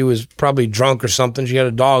guess she was probably drunk or something. She had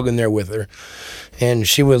a dog in there with her and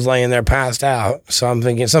she was laying there passed out. So I'm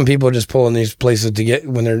thinking some people just pull in these places to get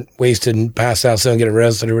when they're wasted and passed out so they don't get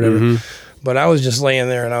arrested or whatever. Mm-hmm. But I was just laying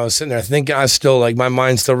there and I was sitting there thinking I was still like my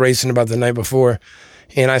mind's still racing about the night before.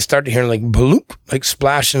 And I started hearing like bloop, like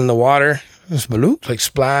splashing in the water. It's bloop, like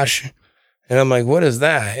splash. And I'm like, what is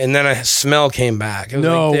that? And then a smell came back. It was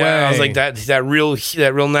no way. I was like that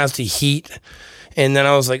real nasty heat. And then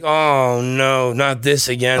I was like, oh no, not this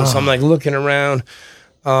again. So I'm like looking around,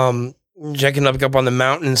 checking up on the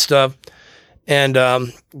mountain and stuff. And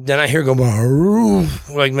then I hear go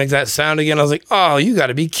like make that sound again. I was like, oh, you got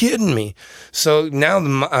to be kidding me. So now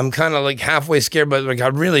I'm kind of like halfway scared, but like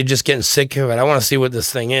I'm really just getting sick of it. I want to see what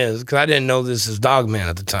this thing is because I didn't know this is Dogman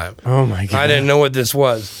at the time. Oh my God. I didn't know what this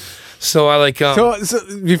was. So I like so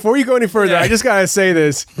before you go any further, I just gotta say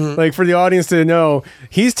this, like for the audience to know,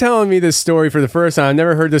 he's telling me this story for the first time. I've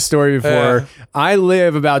never heard this story before. I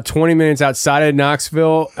live about 20 minutes outside of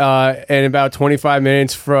Knoxville, and about 25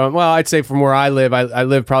 minutes from, well, I'd say from where I live. I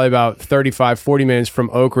live probably about 35, 40 minutes from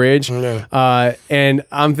Oak Ridge. And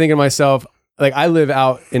I'm thinking to myself, like I live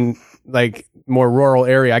out in like more rural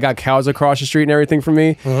area. I got cows across the street and everything from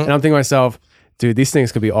me, and I'm thinking to myself, Dude, these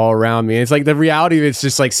things could be all around me. It's like the reality of it's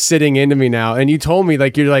just like sitting into me now. And you told me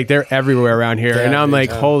like you're like they're everywhere around here. Yeah, and now I'm like,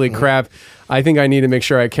 holy crap. I think I need to make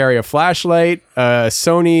sure I carry a flashlight, a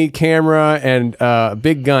Sony camera, and a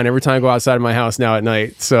big gun every time I go outside of my house now at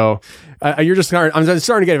night. So you're just I'm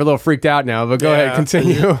starting to get a little freaked out now, but go ahead,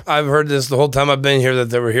 continue. I've heard this the whole time I've been here that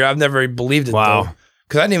they were here. I've never believed it. Wow. Though.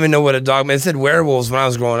 Because I didn't even know what a dog. They said werewolves when I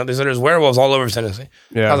was growing up. They said there's werewolves all over Tennessee.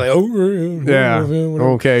 Yeah. I was like, oh, yeah.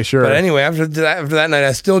 Okay, sure. But anyway, after that night,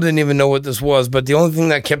 I still didn't even know what this was. But the only thing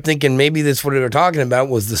that I kept thinking maybe this what they were talking about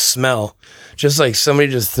was the smell, just like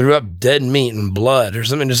somebody just threw up dead meat and blood or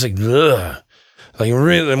something, just like ugh, like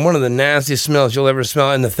really one of the nastiest smells you'll ever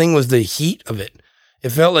smell. And the thing was the heat of it. It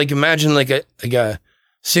felt like imagine like a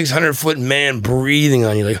 600-foot man breathing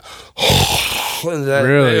on you, like.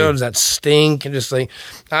 Really? That stink and just like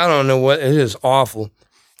I don't know what it is awful.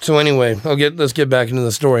 So anyway, let's get back into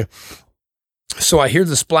the story. So I hear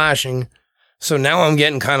the splashing. So now I'm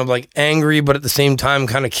getting kind of like angry, but at the same time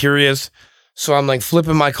kind of curious. So I'm like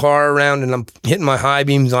flipping my car around and I'm hitting my high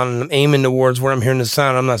beams on and I'm aiming towards where I'm hearing the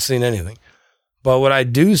sound. I'm not seeing anything. But what I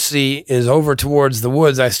do see is over towards the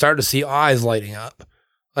woods, I start to see eyes lighting up.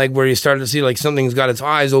 Like where you start to see like something's got its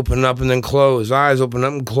eyes open up and then close, eyes open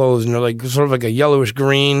up and close, and they're like sort of like a yellowish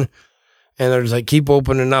green, and they're just like keep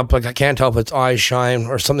opening up. Like I can't tell if it's eyes shine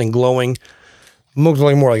or something glowing. Looks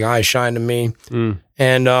like more like eyes shine to me.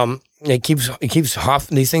 And it keeps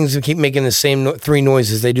huffing. These things keep making the same three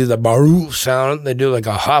noises. They do the baru sound. They do like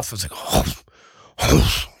a huff. It's like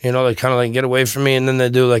you know, they kind of like get away from me, and then they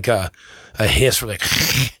do like a hiss, or like.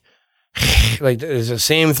 Like it's the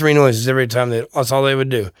same three noises every time. That's all they would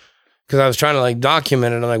do. Because I was trying to like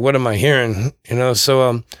document it. I'm like, what am I hearing? You know.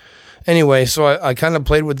 So anyway, so I kind of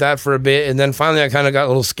played with that for a bit, and then finally I kind of got a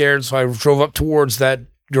little scared. So I drove up towards that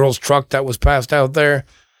girl's truck that was passed out there,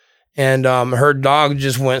 and her dog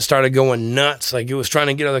just started going nuts. Like it was trying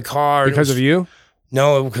to get out of the car because of you.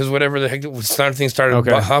 No, because whatever the heck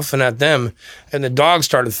started huffing at them, and the dog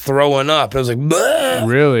started throwing up. It was like, bleh,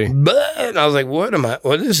 really? Bleh. And I was like, what am I?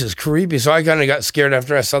 Well, this is creepy. So I kind of got scared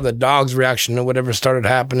after I saw the dog's reaction to whatever started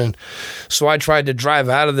happening. So I tried to drive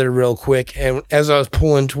out of there real quick, and as I was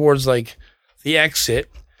pulling towards like the exit,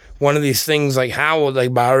 one of these things like howled,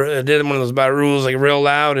 like I did one of those barus like real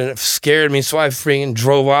loud, and it scared me. So I freaking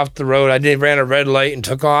drove off the road. Ran a red light and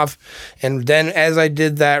took off. And then as I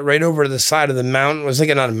did that, right over to the side of the mountain, it was like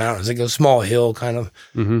not a mountain, it was like a small hill kind of.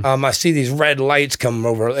 I see these red lights come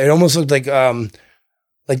over. It almost looked like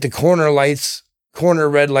the corner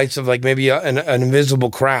red lights of like maybe an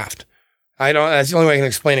invisible craft. That's the only way I can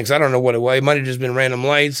explain it because I don't know what it was. It might have just been random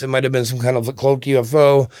lights. It might have been some kind of a cloaked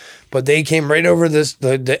UFO, but they came right over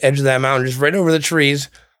the edge of that mountain, just right over the trees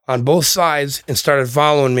on both sides and started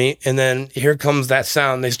following me. And then here comes that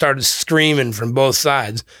sound. They started screaming from both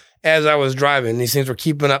sides as I was driving. These things were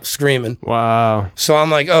keeping up screaming. Wow. So I'm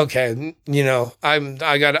like, okay, you know, I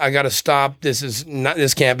got to stop. This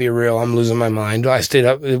can't be real. I'm losing my mind. I stayed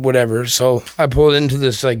up, whatever. So I pulled into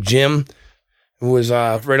this like gym. It was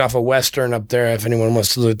right off of Western up there. If anyone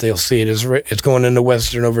wants to look, they'll see it. It's going into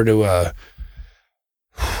Western over to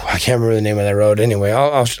I can't remember the name of that road. Anyway,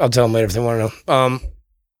 I'll tell them later if they want to know.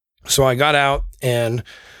 So I got out and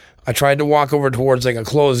I tried to walk over towards like a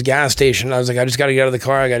closed gas station. I was like, I just got to get out of the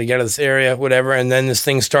car. I got to get out of this area, whatever. And then this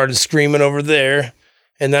thing started screaming over there.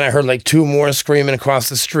 And then I heard like two more screaming across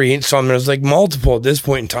the street. So there's like multiple at this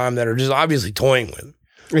point in time that are just obviously toying with me.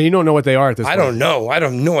 And you don't know what they are at this point. I don't know. I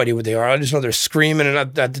have no idea what they are. I just know they're screaming.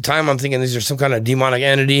 And at the time, I'm thinking these are some kind of demonic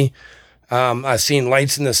entity. I've seen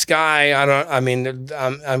lights in the sky. I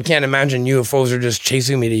can't imagine UFOs are just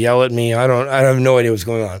chasing me to yell at me. I have no idea what's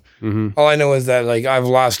going on. Mm-hmm. All I know is that like I've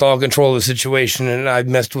lost all control of the situation and I've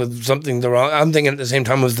messed with something wrong. I'm thinking at the same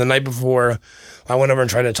time it was the night before I went over and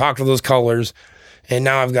tried to talk to those colors. And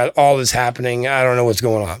now I've got all this happening. I don't know what's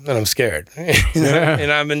going on, and I'm scared. You know?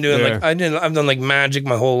 And I've been doing I've done like magic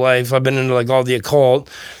my whole life. I've been into like all the occult.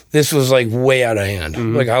 This was like way out of hand.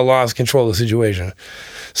 Mm-hmm. Like I lost control of the situation.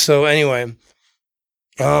 So anyway,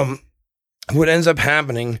 what ends up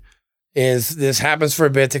happening is this happens for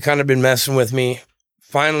a bit. They kind of been messing with me.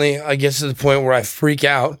 Finally, I get to the point where I freak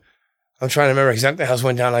out. I'm trying to remember exactly how this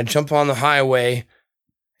went down. I jump on the highway,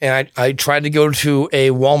 and I tried to go to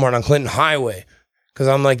a Walmart on Clinton Highway. Because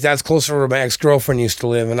I'm like, that's closer where my ex-girlfriend used to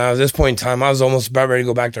live. And at this point in time, I was almost about ready to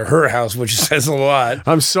go back to her house, which says a lot.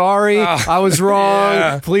 I'm sorry. I was wrong.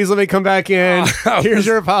 Yeah. Please let me come back in. Here's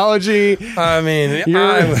your apology. I mean,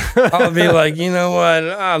 I'll be like, you know what?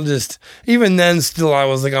 I'll just, even then still, I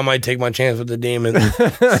was like, I might take my chance with the demon.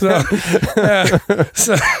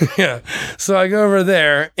 So I go over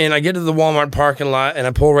there and I get to the Walmart parking lot and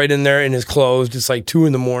I pull right in there and it's closed. It's like 2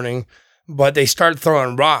 a.m. but they start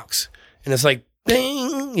throwing rocks, and it's like,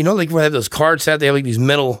 ding, you know, like where they have those carts at, they have like these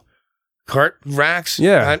metal cart racks.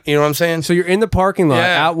 Yeah. You know what I'm saying? So you're in the parking lot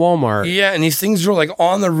at Walmart. Yeah, and these things are like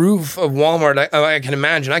on the roof of Walmart. I can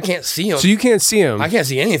imagine. I can't see them. So you can't see them. I can't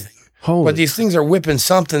see anything. Holy. But these things are whipping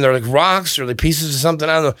something. They're like rocks or like pieces of something.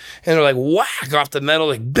 I don't know. And they're like whack off the metal,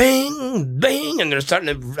 like bang, bang. And they're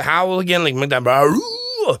starting to howl again, like baroo,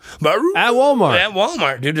 baroo. At Walmart. At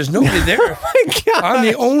Walmart, dude. There's nobody there. Oh my God. I'm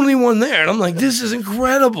the only one there. And I'm like, this is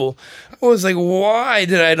incredible. I was like, why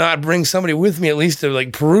did I not bring somebody with me at least to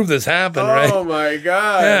like prove this happened, right? Oh my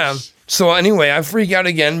gosh. Yeah. So anyway, I freak out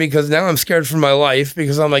again because now I'm scared for my life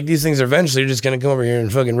because I'm like, these things are eventually just going to come over here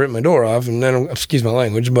and fucking rip my door off. And then, excuse my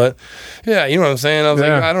language, but yeah, you know what I'm saying? I was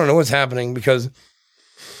like, I don't know what's happening because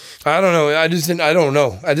I don't know. I don't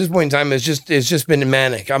know. At this point in time, it's just been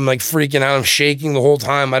manic. I'm like freaking out. I'm shaking the whole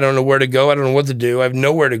time. I don't know where to go. I don't know what to do. I have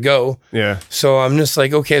nowhere to go. Yeah. So I'm just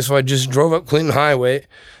like, okay, so I just drove up Clinton Highway.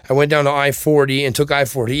 I went down to I-40 and took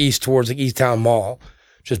I-40 east towards like East Town Mall.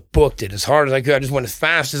 Just booked it as hard as I could. I just went as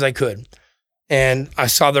fast as I could. And I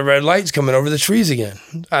saw the red lights coming over the trees again.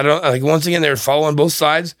 Once again, they were following both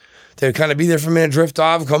sides. They would kind of be there for a minute, drift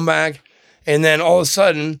off, come back. And then all of a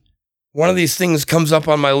sudden, one of these things comes up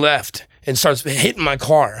on my left and starts hitting my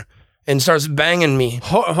car and starts banging me.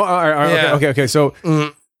 Okay. So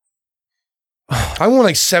I went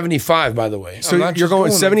like 75, by the way. So you're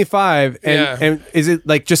going 75, and is it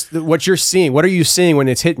like just what you're seeing? What are you seeing when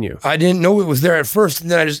it's hitting you? I didn't know it was there at first, and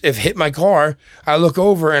then it hit my car. I look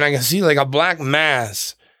over and I can see like a black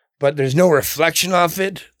mass, but there's no reflection of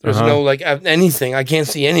it. There's no like anything. I can't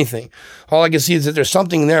see anything. All I can see is that there's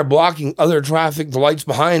something there blocking other traffic, the lights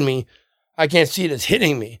behind me. I can't see it. It's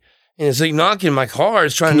hitting me, and it's like knocking my car.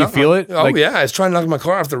 It's trying. Can you feel it? Oh yeah, it's trying to knock my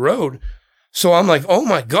car off the road. So I'm like, oh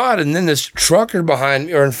my God. And then this trucker behind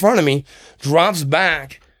me or in front of me drops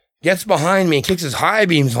back, gets behind me, kicks his high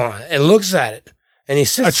beams on and looks at it. And he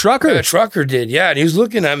sits. A trucker? A trucker did, yeah. And he was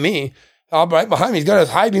looking at me all right behind me. He's got his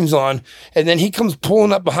high beams on. And then he comes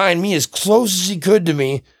pulling up behind me as close as he could to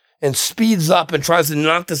me and speeds up and tries to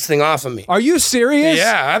knock this thing off of me. Are you serious?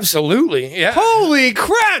 Yeah, absolutely. Yeah. Holy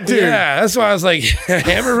crap, dude. Yeah, that's why I was like,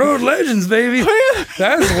 Hammer Road Legends, baby.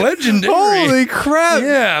 That's legendary. Holy crap.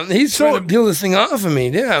 Yeah, he's trying to peel this thing off of me.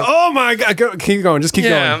 Yeah. Oh my God. Keep going. Just keep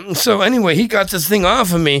going. Yeah. So anyway, he got this thing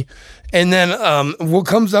off of me. And then what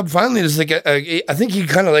comes up finally is like, I think he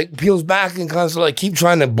kind of like peels back and kind of like keep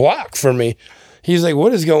trying to block for me. He's like,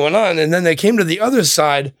 what is going on? And then they came to the other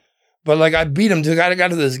side. But like I beat him. I got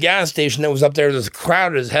to this gas station that was up there. It was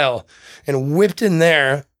crowded as hell, and whipped in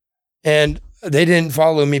there, and they didn't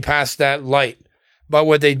follow me past that light. But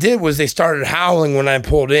what they did was they started howling when I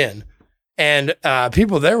pulled in, and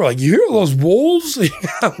people there were like, "You hear those wolves?"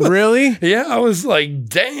 Really? Yeah, I was like,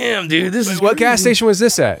 "Damn, dude, this is what crazy." gas station was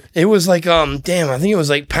this at? It was like I think it was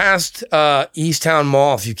like past East Town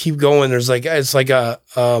Mall. If you keep going, there's like it's like a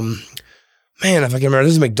man, if I can remember,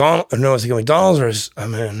 this is McDonald's. No, it's like a McDonald's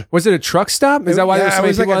or was it a truck stop? Is that why there's so many it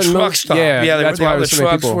was like people a truck stop. Yeah, that's why there's so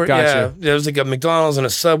many people. Gotcha. Yeah, there was like a McDonald's and a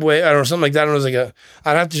Subway, or something like that. And it was like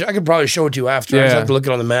I could probably show it to you after. I just have to look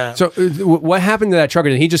it on the map. So what happened to that trucker?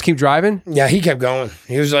 Did he just keep driving? Yeah, he kept going.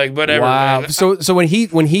 He was like, whatever. Wow. Man. So when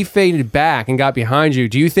he faded back and got behind you,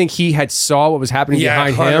 do you think he had saw what was happening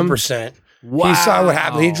behind him? 100%. Wow. He saw what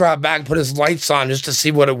happened. He dropped back, put his lights on just to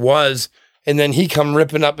see what it was. And then he come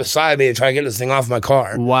ripping up beside me to try to get this thing off my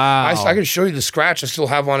car. Wow. I can show you the scratch I still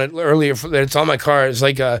have on it earlier. It's on my car. It's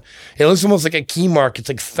like it looks almost like a key mark. It's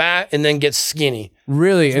like fat and then gets skinny.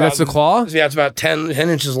 Really? And that's the claw? Yeah, it's about 10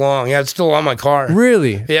 inches long. Yeah, it's still on my car.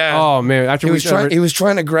 Really? Yeah. Oh, man. He was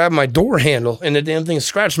trying to grab my door handle, and the damn thing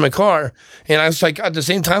scratched my car. And I was like, at the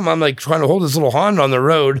same time, I'm like trying to hold this little Honda on the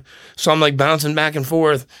road. So I'm like bouncing back and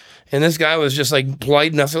forth. And this guy was just like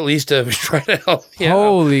polite enough at least to try to help me out.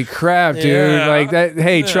 Holy crap, dude. Yeah. Like that.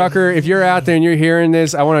 Hey, trucker, if you're out there and you're hearing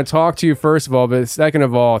this, I want to talk to you first of all, but second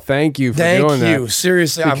of all, thank you for doing that. Thank you.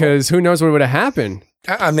 Seriously. Because who knows what would have happened.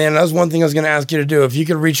 Man, that was one thing I was going to ask you to do. If you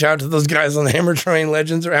could reach out to those guys on the Hammer Train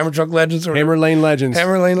Legends or Hammer Truck Legends or Hammer Lane Legends.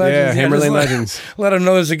 Hammer Lane Legends. Yeah, Hammer Lane Legends. Let them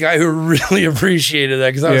know there's a guy who really appreciated that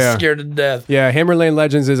because I was scared to death. Yeah, Hammer Lane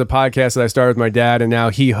Legends is a podcast that I started with my dad, and now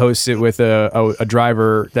he hosts it with a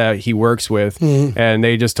driver that he works with, and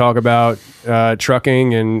they just talk about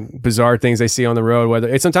trucking and bizarre things they see on the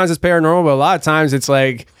road. Sometimes it's paranormal, but a lot of times it's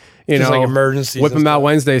like, you know, like emergencies, whip 'em out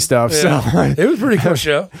Wednesday stuff. Yeah. So it was a pretty cool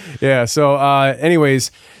show. Yeah. So,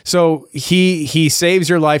 anyways, so he saves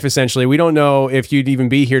your life essentially. We don't know if you'd even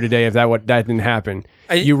be here today if that didn't happen.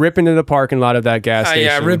 You rip into the parking lot of that gas station.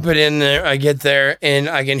 Yeah, I rip it in there. I get there and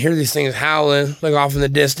I can hear these things howling, like off in the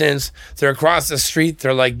distance. They're across the street.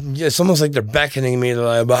 They're like, it's almost like they're beckoning me. They're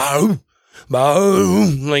like, "Bah,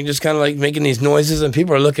 boom, like just kind of like making these noises, and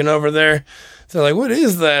people are looking over there. They're like, what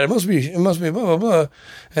is that? It must be blah, blah, blah.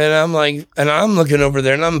 And I'm like, and I'm looking over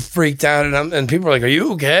there and I'm freaked out, and people are like, are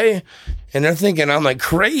you okay? And they're thinking I'm like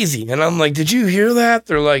crazy. And I'm like, did you hear that?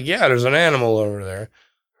 They're like, yeah, there's an animal over there.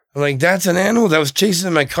 I'm like, that's an animal that was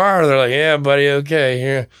chasing my car. They're like, yeah, buddy, okay,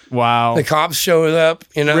 here. Wow. The cops showed up,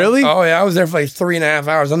 you know. Really? Oh, yeah, I was there for like 3.5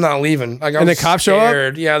 hours. I'm not leaving. Like, And the cops show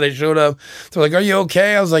up? Yeah, they showed up. They're like, are you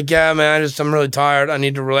okay? I was like, yeah, man, I'm really tired. I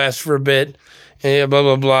need to relax for a bit. And yeah, blah,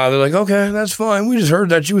 blah, blah. They're like, okay, that's fine. We just heard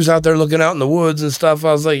that you was out there looking out in the woods and stuff.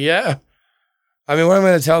 I was like, yeah. I mean, what am I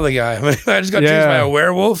going to tell the guy? I mean, I just got chased by a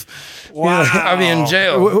werewolf. Wow. You know, I'll be in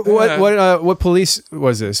jail. What police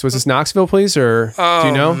was this? Was this Knoxville police, or do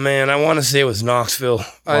you know? Man, I want to say it was Knoxville.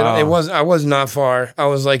 Wow. I was not far. I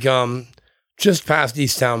was like just past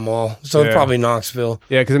Easttown Mall, so it's probably Knoxville.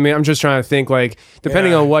 Yeah, because I mean, I'm just trying to think, like,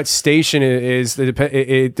 depending on what station it is,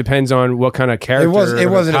 it depends on what kind of character. It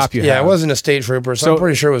wasn't cop you have. it wasn't a state trooper, so I'm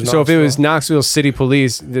pretty sure it was Knoxville. So if it was Knoxville City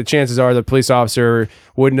Police, the chances are the police officer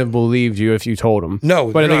wouldn't have believed you if you told him.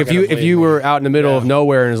 No, but I think if you were out in the middle of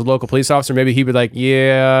nowhere and as a local police officer, maybe he'd be like,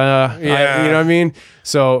 yeah, you know what I mean?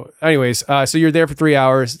 So anyways, so you're there for 3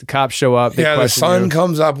 hours. The cops show up. Yeah, the sun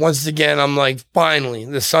comes up once again. I'm like, finally,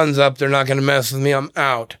 the sun's up. They're not going to mess with me. I'm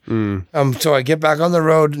out. So I get back on the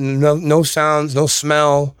road. No sounds, no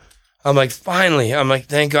smell. I'm like, finally. I'm like,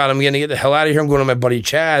 thank God. I'm going to get the hell out of here. I'm going to my buddy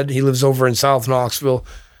Chad. He lives over in South Knoxville.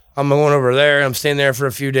 I'm going over there. I'm staying there for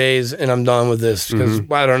a few days, and I'm done with this because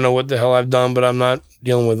I don't know what the hell I've done, but I'm not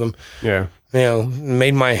dealing with them. Yeah. You know,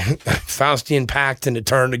 made my Faustian pact and it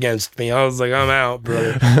turned against me. I was like, I'm out,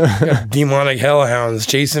 brother. Got demonic hellhounds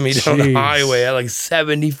chasing me down the highway at like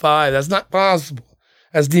 75. That's not possible.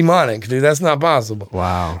 That's demonic, dude. That's not possible.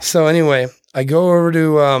 Wow. So anyway, I go over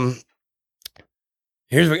to I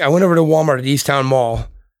went over to Walmart at Easttown Mall.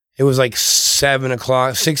 It was like 7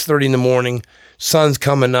 o'clock, 6:30 in the morning. Sun's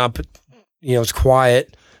coming up. You know, it's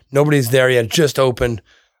quiet. Nobody's there yet. It just opened.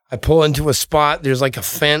 I pull into a spot. There's like a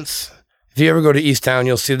fence. If you ever go to Easttown,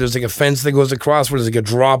 you'll see there's like a fence that goes across where there's like a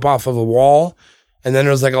drop off of a wall. And then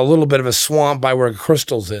there's like a little bit of a swamp by where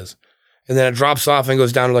Crystals is. And then it drops off and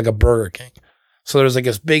goes down to like a Burger King. So there's like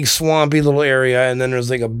this big swampy little area. And then there's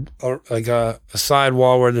like a side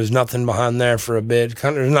wall where there's nothing behind there for a bit.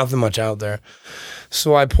 There's nothing much out there.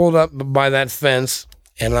 So I pulled up by that fence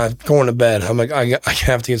and I'm going to bed. I'm like, I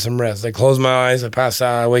have to get some rest. I close my eyes. I pass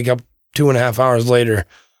out. I wake up 2.5 hours later.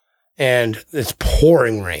 And it's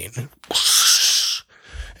pouring rain.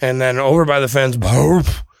 And then over by the fence,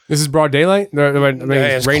 this is broad daylight? I mean,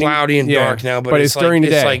 it's raining? During and dark now, but it's during the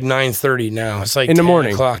day. It's like 9:30 now. It's like in the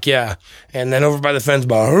morning. O'clock, yeah. And then over by the fence,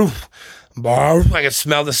 I could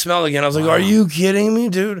smell the smell again. I was like, are you kidding me,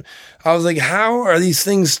 dude? I was like, how are these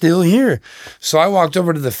things still here? So I walked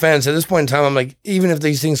over to the fence. At this point in time, I'm like, even if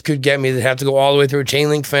these things could get me, they'd have to go all the way through a chain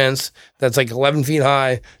link fence that's like 11 feet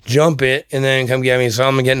high, jump it, and then come get me. So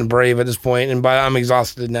I'm getting brave at this point, and I'm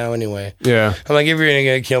exhausted now anyway. Yeah. I'm like, if you're going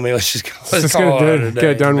to kill me, let's just go. Let's get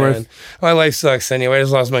it done with. My life sucks anyway. I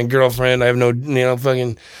just lost my girlfriend. I have no,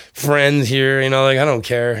 fucking friends here. Like, I don't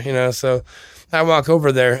care, so I walk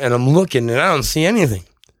over there, and I'm looking, and I don't see anything.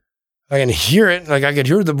 I can hear it. Like, I could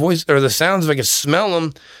hear the voice or the sounds. I could smell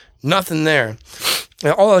them. Nothing there.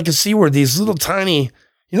 And all I could see were these little tiny,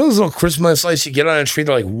 those little Christmas lights you get on a tree?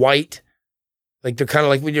 They're like white. Like, they're kind of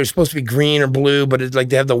like when you're supposed to be green or blue, but it's like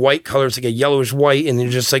they have the white color. It's like a yellowish white, and they're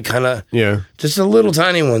just like kind of, just the little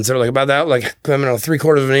tiny ones. They're like about that, like,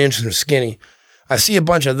 3/4 of an inch, and they're skinny. I see a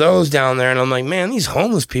bunch of those down there, and I'm like, man, these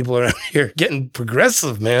homeless people around here are getting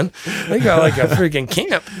progressive, man. They got like a freaking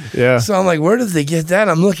camp. Yeah. So I'm like, where did they get that?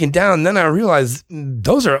 I'm looking down, and then I realize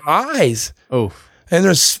those are eyes. Oh. And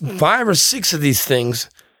there's 5 or 6 of these things,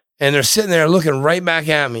 and they're sitting there looking right back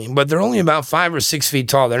at me. But they're only about 5 or 6 feet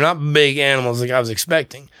tall. They're not big animals like I was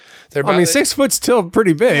expecting. They're about, 6 foot's still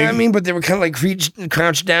pretty big. Yeah, but they were kind of like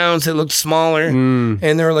crouched down, so they looked smaller. And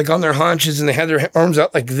they were like on their haunches, and they had their arms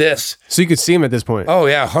out like this. So you could see them at this point. Oh,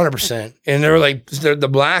 yeah, 100%. And they were like, the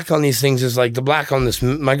black on these things is like the black on this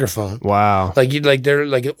microphone. Wow. They're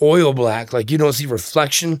like oil black. Like, you don't see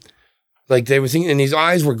reflection. Like, they were thinking, and these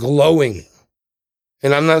eyes were glowing.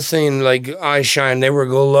 And I'm not saying like eye shine. They were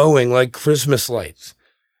glowing like Christmas lights.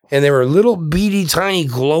 And they were little beady, tiny,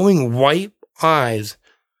 glowing white eyes.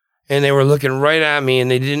 And they were looking right at me, and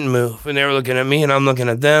they didn't move. And they were looking at me, and I'm looking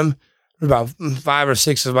at them. There were about 5 or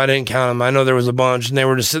 6 of them. I didn't count them. I know there was a bunch, and they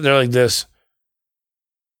were just sitting there like this.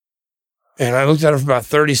 And I looked at them for about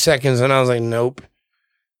 30 seconds, and I was like, nope.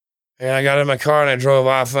 And I got in my car, and I drove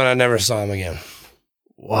off, and I never saw them again.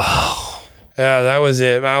 Wow. Yeah, that was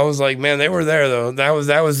it. I was like, man, they were there though.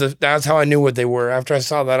 That's how I knew what they were. After I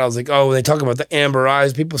saw that, I was like, oh, they talk about the amber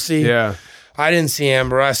eyes people see. Yeah. I didn't see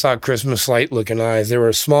amber. I saw Christmas light looking eyes. They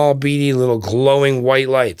were small, beady, little glowing white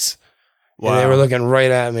lights. Wow. And they were looking right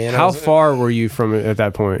at me. And how far were you from it at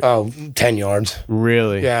that point? Oh, 10 yards.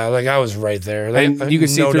 Really? Yeah, like I was right there. And you could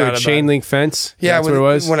see through a chain link fence? Yeah, that's what it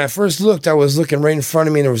was? When I first looked, I was looking right in front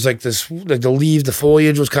of me, and there was like this, like the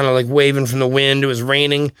foliage was kind of like waving from the wind. It was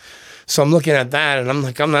raining. So I'm looking at that, and I'm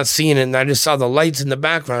like, I'm not seeing it. And I just saw the lights in the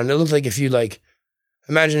background. It looked like if you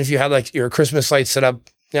imagine if you had like your Christmas lights set up,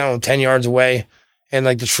 10 yards away, and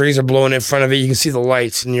like the trees are blowing in front of it, you can see the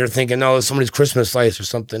lights, and you're thinking, oh, it's somebody's Christmas lights or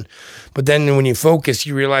something. But then when you focus,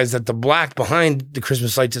 you realize that the black behind the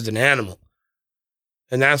Christmas lights is an animal.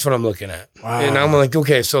 And that's what I'm looking at. Wow. And I'm like,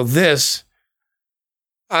 okay, so this,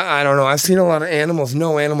 I don't know. I've seen a lot of animals.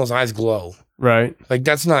 No animal's eyes glow. Right. Like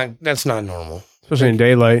that's not normal. Especially in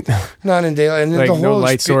daylight. Not in daylight. And like the whole no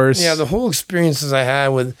light source. Yeah, the whole experiences I had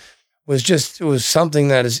was something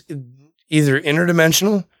that is either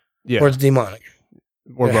interdimensional or it's demonic.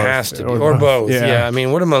 Or it both. has to be. Or both. Yeah. I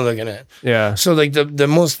mean, what am I looking at? Yeah. So like the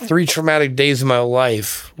most 3 traumatic days of my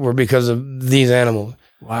life were because of these animals.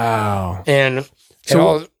 Wow. And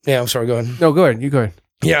I'm sorry, go ahead. No, go ahead. You go ahead.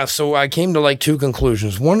 Yeah, so I came to like 2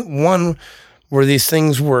 conclusions. One where these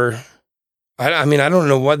things were, I mean, I don't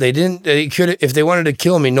know what they could, if they wanted to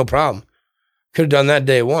kill me, no problem. Could have done that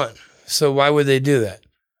day one. So why would they do that?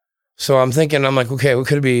 So I'm like, okay, what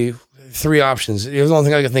could it be? 3 options. It was the only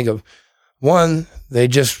thing I could think of. 1, they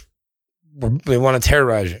want to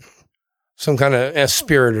terrorize you. Some kind of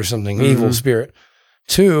spirit or something, evil spirit.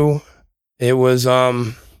 2, it was,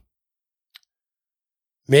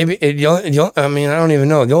 maybe, I don't even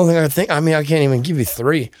know. The only thing I can't even give you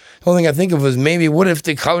 3. The only thing I think of was maybe what if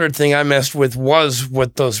the colored thing I messed with was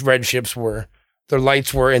what those red ships were, their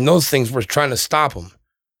lights were, and those things were trying to stop them.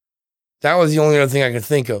 That was the only other thing I could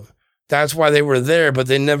think of. That's why they were there, but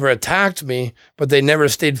they never attacked me, but they never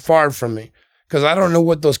stayed far from me. Because I don't know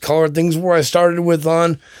what those colored things were I started with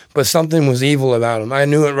but something was evil about them. I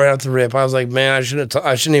knew it right off the rip. I was like, man, I shouldn't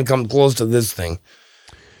even come close to this thing.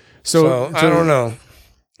 So I don't know.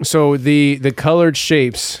 So the colored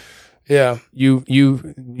shapes, yeah, you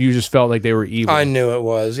just felt like they were evil. I knew it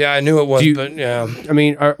was. Yeah, I knew it was. But yeah, I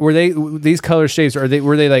mean, were they these color shapes? Were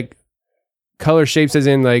they like color shapes as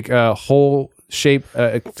in like a whole shape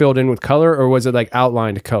filled in with color, or was it like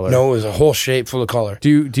outlined color? No, it was a whole shape full of color.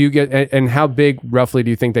 Do you get and how big roughly do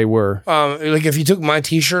you think they were? Like if you took my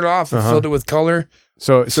T-shirt off and filled it with color,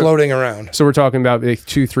 so floating around. So we're talking about like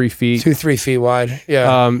 2-3 feet, 2-3 feet wide.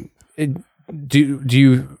 Yeah. Do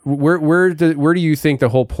you where do you think the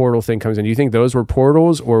whole portal thing comes in? Do you think those were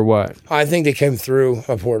portals or what? I think they came through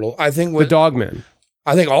a portal. I think the Dogmen.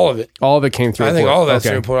 I think all of it. All of it came through. I think all of that's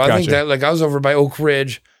through a portal. Gotcha. I think that like I was over by Oak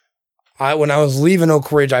Ridge. When I was leaving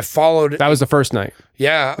Oak Ridge, I followed. That was the first night.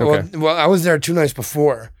 Yeah. Okay. Well, I was there 2 nights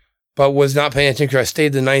before, but was not paying attention because I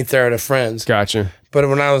stayed the night there at a friend's. Gotcha. But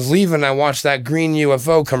when I was leaving, I watched that green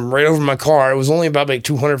UFO come right over my car. It was only about like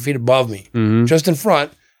 200 feet above me, just in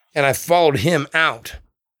front, and I followed him out.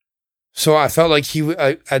 So I felt like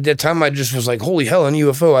at that time, I just was like, holy hell, an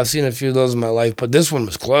UFO. I've seen a few of those in my life, but this one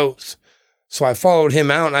was close. So I followed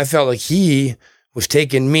him out, and I felt like he was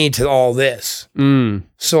taking me to all this.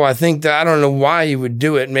 So I think that I don't know why he would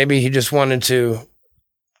do it. Maybe he just wanted to.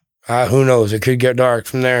 Who knows? It could get dark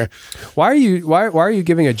from there. Why are you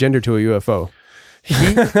giving a gender to a UFO?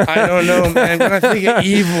 I don't know, man. When I think of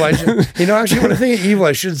evil, when I think of evil,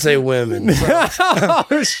 I should say women. So.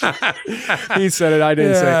 He said it. I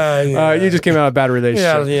didn't say. Yeah. You just came out of a bad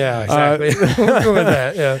relationship. Yeah, exactly. We'll go with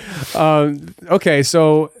that. Yeah. Okay,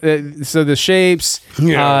 so the shapes,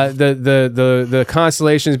 the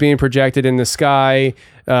constellations being projected in the sky,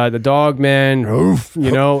 the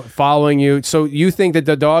Dogmen, following you. So you think that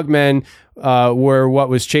the Dogmen were what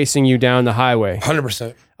was chasing you down the highway?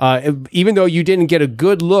 100%. Even though you didn't get a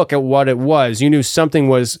good look at what it was, you knew something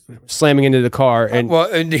was slamming into the car.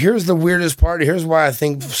 And here's the weirdest part. Here's why I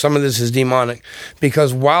think some of this is demonic.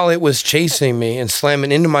 Because while it was chasing me and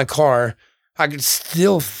slamming into my car, I could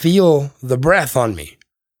still feel the breath on me.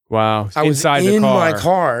 Wow. I was inside in the car. my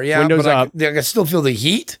car. Yeah. Windows but up. I could still feel the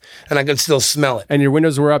heat and I could still smell it. And your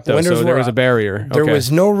windows were up though, so there was a barrier. There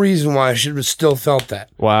was no reason why I should have still felt that.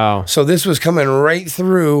 Wow. So this was coming right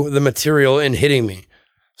through the material and hitting me.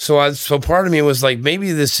 So part of me was like,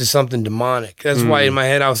 maybe this is something demonic. That's why in my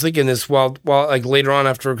head I was thinking this while like later on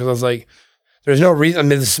after, because I was like, there's no reason. I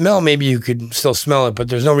mean, the smell, maybe you could still smell it, but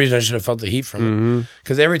there's no reason I should have felt the heat from it.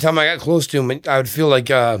 Because every time I got close to him, I would feel like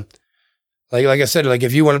I said, like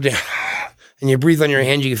if you wanted to, and you breathe on your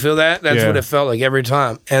hand, you can feel that. That's what it felt like every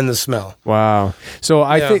time, and the smell. Wow. So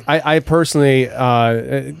I think I personally,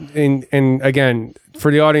 and again, for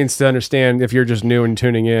the audience to understand, if you're just new and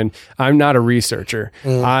tuning in, I'm not a researcher.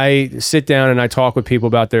 I sit down and I talk with people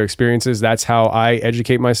about their experiences. That's how I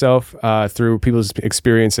educate myself through people's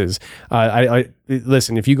experiences. I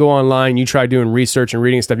listen, if you go online, you try doing research and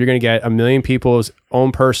reading stuff, you're going to get a million people's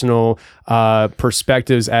own personal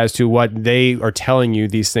perspectives as to what they are telling you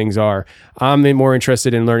these things are. I'm more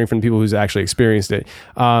interested in learning from people who's actually experienced it.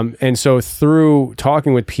 And so through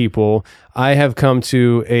talking with people, I have come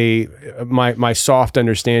to my soft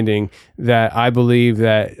understanding that I believe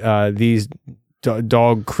that these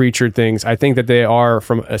dog creature things, I think that they are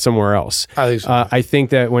from somewhere else. I think so. I think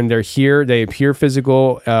that when they're here, they appear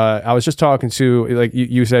physical. I was just talking to, like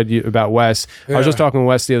you said about Wes. I was just talking to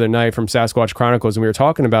Wes the other night from Sasquatch Chronicles, and we were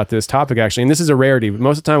talking about this topic actually. And this is a rarity.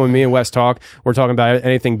 Most of the time when me and Wes talk, we're talking about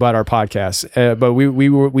anything but our podcast. But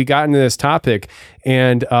we got into this topic,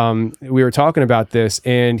 and we were talking about this,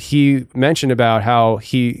 and he mentioned about how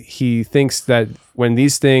he thinks that when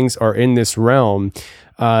these things are in this realm,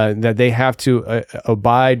 that they have to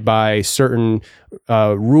abide by certain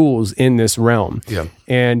rules in this realm. Yeah.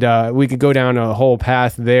 And we could go down a whole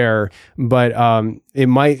path there, but it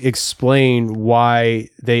might explain why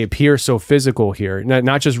they appear so physical here.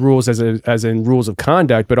 Not just rules as in rules of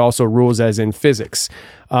conduct, but also rules as in physics.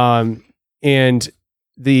 And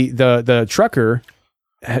the trucker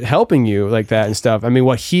helping you like that and stuff. I mean,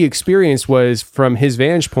 what he experienced was from his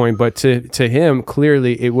vantage point, but to him,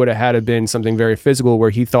 clearly it would have had to been something very physical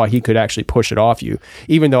where he thought he could actually push it off you.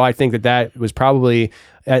 Even though I think that was probably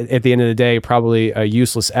at the end of the day, probably a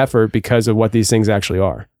useless effort because of what these things actually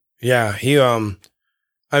are. Yeah. He, I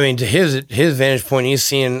mean, to his vantage point, he's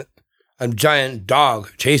seeing a giant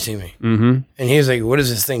dog chasing me. Mm-hmm. And he's like, what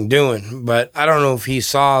is this thing doing? But I don't know if he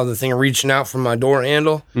saw the thing reaching out from my door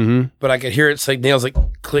handle, but I could hear it's like nails like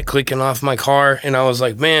clicking off my car. And I was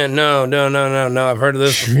like, man, no. I've heard of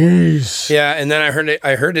this before. Yeah. And then I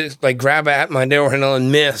heard it like grab at my door handle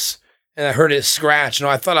and miss. And I heard it scratch. And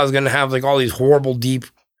I thought I was going to have like all these horrible deep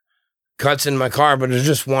cuts in my car, but there's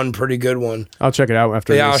just one pretty good one. I'll check it out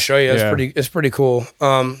after. Yeah, I'll show you. It's pretty cool.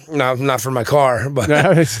 Not for my car, but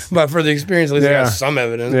but for the experience, at least I got some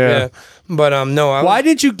evidence. Yeah. But no. Why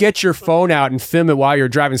did you get your phone out and film it while you're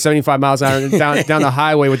driving 75 miles down the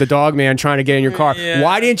highway with the dog man trying to get in your car? Yeah.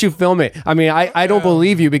 Why didn't you film it? I mean, I don't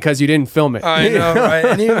believe you because you didn't film it. I know, right?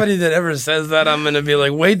 Anybody that ever says that, I'm gonna be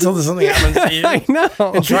like, wait till something happens to you. I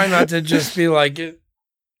know. And try not to just be like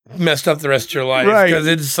messed up the rest of your life, because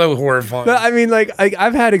it's so horrifying. But I mean, like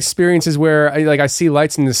I've had experiences where I see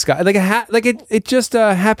lights in the sky. It just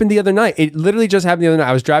happened the other night. It literally just happened the other night.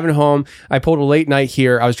 I was driving home. I pulled a late night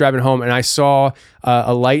here. I was driving home and I saw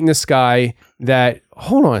a light in the sky.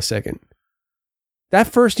 Hold on a second. That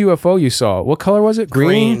first UFO you saw, what color was it?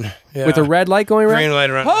 Green. Yeah. With a red light going around. Green light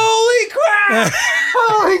around. Holy crap!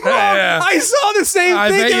 Holy crap! Yeah. I saw the same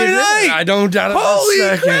thing the other night. I don't doubt it. Holy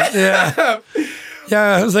a second. crap!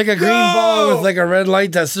 Yeah, it was like a green ball with like a red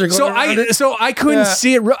light that circled around it. So I couldn't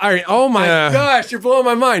see it. All right. Oh my gosh, you're blowing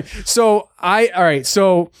my mind. So I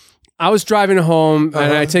was driving home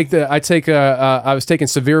and I was taking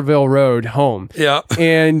Sevierville Road home. Yeah.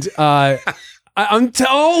 And I'm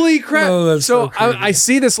holy crap. Oh, so I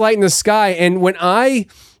see this light in the sky, and when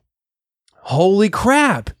holy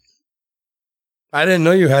crap. I didn't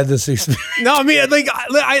know you had this experience. No, I mean,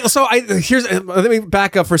 let me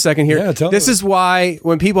back up for a second here. Yeah, this is why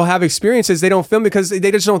when people have experiences, they don't film because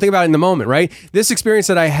they just don't think about it in the moment, right? This experience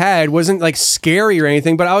that I had wasn't like scary or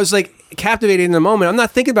anything, but I was like captivated in the moment. I'm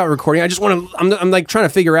not thinking about recording. I just want to, I'm like trying to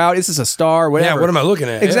figure out, is this a star? Whatever. Yeah, what am I looking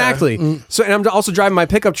at? Exactly. Yeah. So, and I'm also driving my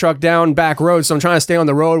pickup truck down back road, so I'm trying to stay on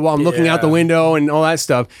the road while I'm looking out the window and all that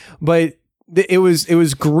stuff. But it was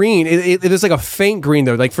green. It was like a faint green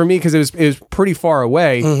though, like for me, because it was pretty far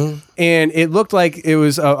away, and it looked like it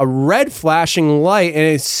was a red flashing light, and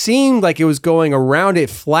it seemed like it was going around it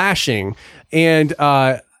flashing, and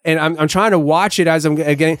I'm trying to watch it as I'm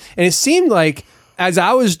getting, and it seemed like as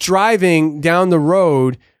I was driving down the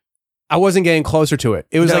road, I wasn't getting closer to it.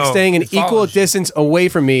 It was like staying an equal distance away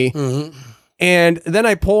from me, and then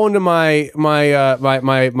I pull into my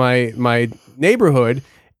neighborhood,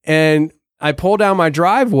 and I pull down my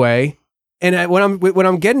driveway, and when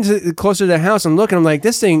I'm getting closer to the house, I'm looking. I'm like,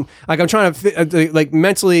 this thing. Like I'm trying to like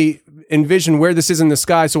mentally envision where this is in the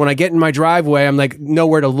sky. So when I get in my driveway, I'm like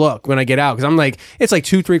nowhere to look when I get out, because I'm like, it's like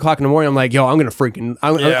 2-3 o'clock in the morning. I'm like, yo, I'm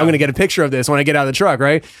gonna get a picture of this when I get out of the truck,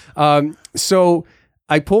 right? So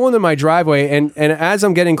I pull into my driveway, and as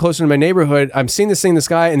I'm getting closer to my neighborhood, I'm seeing this thing in the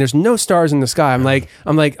sky, and there's no stars in the sky. I'm like,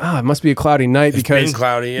 it must be a cloudy night because it's been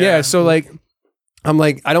cloudy. Yeah. So like, I'm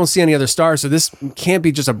like, I don't see any other stars, so this can't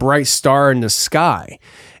be just a bright star in the sky.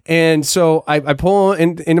 And so I pull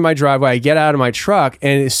into my driveway, I get out of my truck,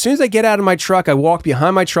 and as soon as I get out of my truck, I walk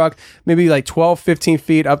behind my truck, maybe like 12, 15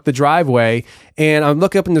 feet up the driveway, and I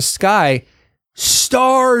look up in the sky,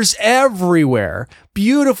 stars everywhere.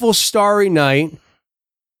 Beautiful starry night.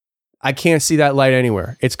 I can't see that light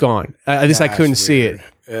anywhere. It's gone. At least I couldn't see it.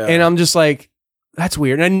 Yeah. And I'm just like, that's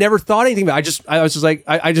weird. And I never thought anything about it. I was just like,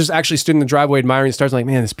 I just actually stood in the driveway admiring the stars. I'm like,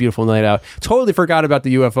 man, this beautiful night out. Totally forgot about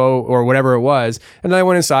the UFO or whatever it was. And then I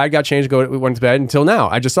went inside, got changed, went to bed until now.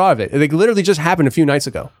 I just thought of it. It like, literally just happened a few nights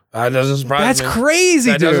ago. That doesn't surprise me. That's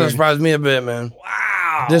crazy, That dude. doesn't surprise me a bit, man.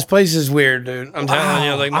 Wow. This place is weird, dude. I'm telling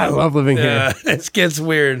you. Like, I love living here. It gets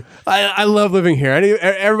weird. I love living here.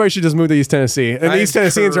 Everybody should just move to East Tennessee. And the East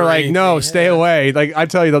Tennesseans are like, no, stay away. Like, I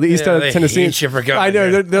tell you, the East Tennesseans. Hate you for coming I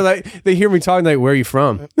know. here. They're like, they hear me talking, like, where are you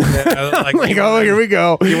from? Like, oh, here we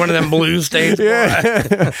go. You're one of them blue states.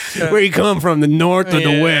 Yeah. Where you come from, the north or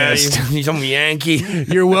the west? You're some Yankee.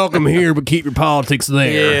 You're welcome here, but keep your politics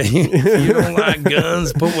there. Yeah. You don't like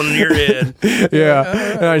guns, put one in your head.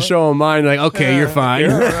 Yeah. And I show them mine, like, okay, you're fine.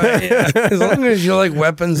 You're all right, yeah. As long as you like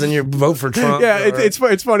weapons and you vote for Trump. Yeah, it's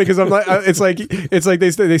funny because I'm like, it's like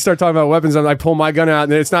they start talking about weapons, and I pull my gun out,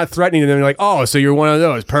 and it's not threatening, and they're like, oh, so you're one of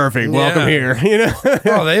those? Perfect. Welcome here. You know?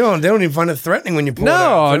 Oh, they don't even find it threatening when you pull it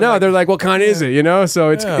out. No, they're like, what kind is it? You know, so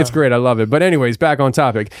it's great. I love it. But anyways, back on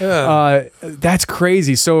topic. Yeah. That's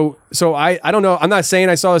crazy. So I don't know. I'm not saying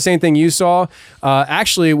I saw the same thing you saw.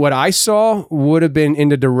 Actually, what I saw would have been in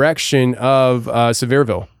the direction of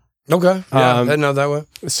Sevierville. Okay. Yeah, I know that way.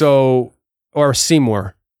 So, or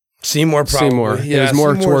Seymour. Seymour, probably. Seymour. Yeah, it was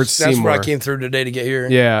more Seymour's- towards That's Seymour. where I came through today to get here.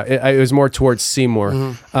 Yeah, it was more towards Seymour.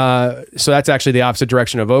 Mm-hmm. So that's actually the opposite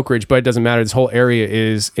direction of Oak Ridge, but it doesn't matter. This whole area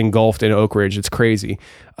is engulfed in Oak Ridge. It's crazy.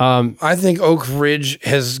 I think Oak Ridge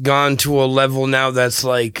has gone to a level now that's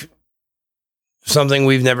like something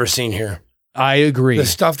we've never seen here. I agree. The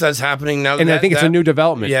stuff that's happening now. And I think it's a new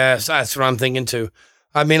development. Yes, that's what I'm thinking too.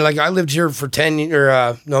 I mean, like I lived here for 10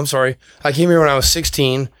 years. No, I'm sorry. I came here when I was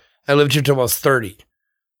 16. I lived here till I was 30.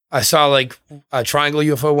 I saw like a triangle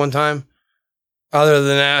UFO one time. Other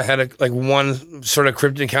than that, I had like one sort of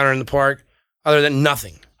cryptid encounter in the park. Other than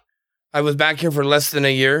nothing. I was back here for less than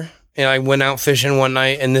a year, and I went out fishing one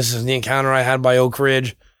night, and this is the encounter I had by Oak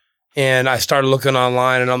Ridge. And I started looking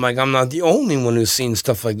online, and I'm like, I'm not the only one who's seen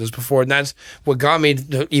stuff like this before. And that's what got me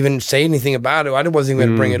to even say anything about it. I wasn't even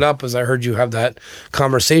going to bring it up, as I heard you have that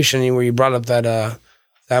conversation where you brought up that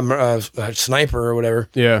sniper or whatever.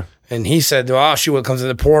 Yeah. And he said, oh, shoot, what comes in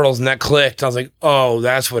the portals, and that clicked. I was like, oh,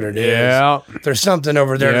 that's what it is. Yeah. There's something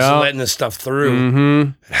over there that's letting this stuff through.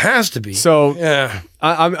 Mm-hmm. It has to be. So yeah.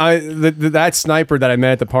 That sniper that I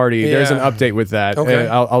met at the party, there's an update with that. Okay.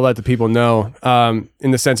 I'll let the people know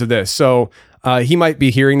in the sense of this. So he might be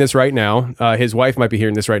hearing this right now. His wife might be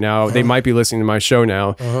hearing this right now. They might be listening to my show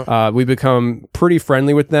now. We've become pretty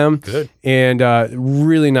friendly with them. Good. And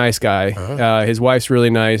really nice guy. His wife's really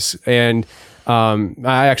nice. And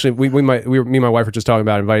I actually, me and my wife were just talking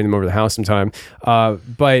about inviting them over to the house sometime.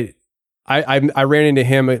 But I ran into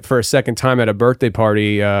him for a second time at a birthday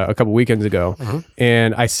party a couple weekends ago.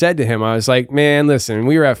 And I said to him, I was like, man, listen,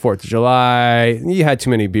 we were at 4th of July. You had too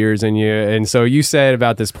many beers in you. And so you said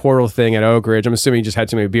about this portal thing at Oak Ridge. I'm assuming you just had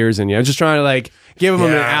too many beers in you. I'm just trying to like give him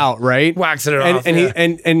an out, right? Waxing it and,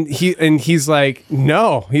 off. And he's like,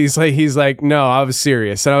 no. He's like, no, I was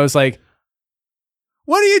serious. And I was like,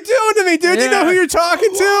 what are you doing to me, dude? Do you know who you're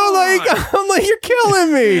talking to? Like, I'm like, you're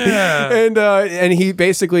killing me. Yeah. And he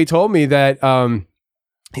basically told me that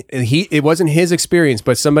it wasn't his experience,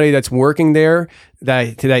 but somebody that's working there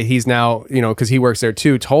that he's now, you know, because he works there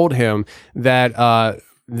too, told him that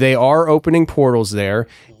they are opening portals there,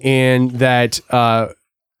 and that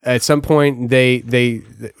at some point they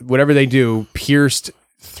whatever they do pierced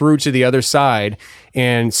through to the other side,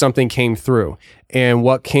 and something came through. And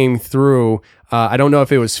what came through, I don't know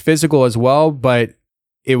if it was physical as well, but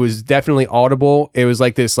it was definitely audible. It was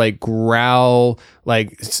like this like growl,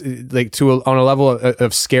 like on a level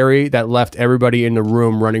of scary that left everybody in the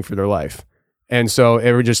room running for their life. And so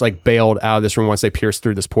it was just like bailed out of this room once they pierced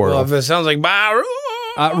through this portal. Well, if it sounds like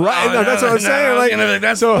right, no, that's what I'm saying. Like,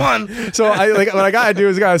 that's so, one. So I like what I gotta do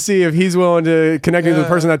is gotta see if he's willing to connect me to the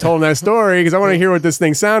person that told him that story, because I want to hear what this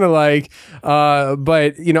thing sounded like.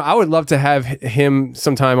 But you know, I would love to have him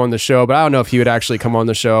sometime on the show, but I don't know if he would actually come on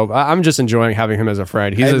the show. I'm just enjoying having him as a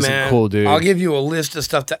friend. He's just a cool dude. I'll give you a list of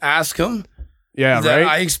stuff to ask him. Yeah, that right?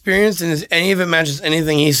 I experienced, and if any of it matches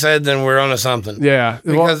anything he said, then we're onto something. Yeah.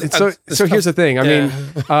 Well, so here's the thing. I mean,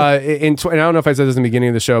 and I don't know if I said this in the beginning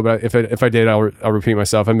of the show, but if I did, I'll repeat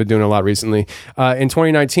myself. I've been doing it a lot recently. In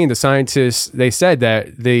 2019, the scientists, they said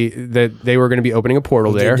that they were going to be opening a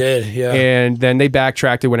portal there. They did, yeah. And then they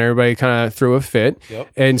backtracked it when everybody kind of threw a fit.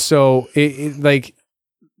 Yep. And so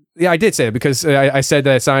yeah, I did say it because I said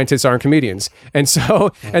that scientists aren't comedians, and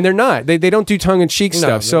so and they're not. They don't do tongue in cheek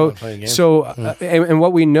stuff. And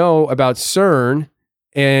what we know about CERN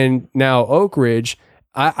and now Oak Ridge,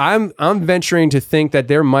 I'm venturing to think that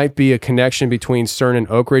there might be a connection between CERN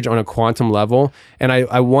and Oak Ridge on a quantum level, and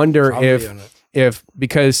I wonder if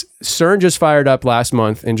because CERN just fired up last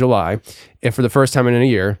month in July, and for the first time in a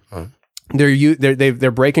year.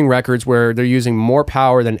 They're breaking records where they're using more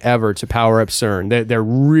power than ever to power up CERN. They're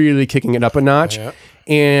really kicking it up a notch. Yeah.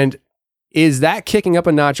 And is that kicking up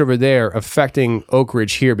a notch over there affecting Oak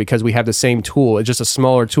Ridge here because we have the same tool? It's just a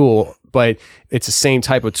smaller tool, but it's the same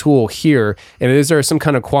type of tool here. And is there some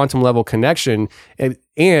kind of quantum level connection?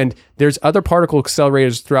 And there's other particle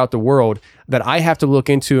accelerators throughout the world that I have to look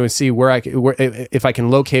into and see if I can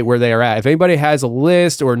locate where they are at. If anybody has a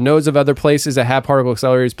list or knows of other places that have particle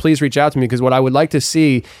accelerators, please reach out to me, because what I would like to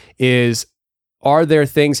see is, are there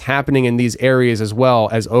things happening in these areas as well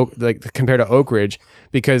as compared to Oak Ridge?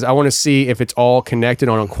 Because I want to see if it's all connected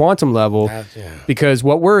on a quantum level. Because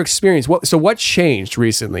what we're experiencing, what changed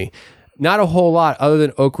recently? Not a whole lot other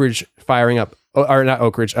than Oak Ridge firing up, or not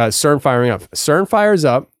Oak Ridge, CERN firing up. CERN fires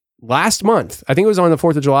up last month. I think it was on the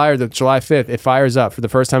 4th of July or the July 5th. It fires up for the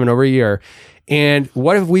first time in over a year. And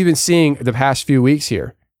what have we been seeing the past few weeks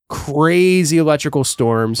here? Crazy electrical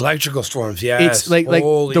storms. Yes. It's like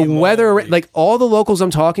the weather, like all the locals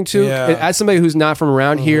I'm talking to, as somebody who's not from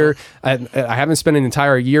around here, I haven't spent an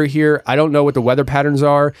entire year here. I don't know what the weather patterns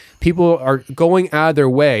are. People are going out of their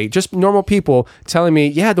way, just normal people telling me,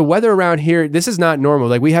 yeah, the weather around here, this is not normal.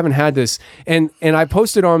 Like, we haven't had this. And I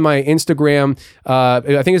posted on my Instagram, I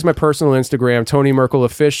think it's my personal Instagram, Tony Merkel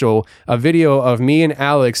Official, a video of me and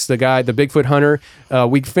Alex, the guy, the Bigfoot hunter.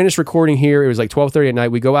 We finished recording here. It was like 12:30 at night.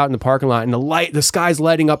 We go out in the parking lot and the sky's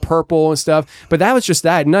lighting up purple and stuff. But that was just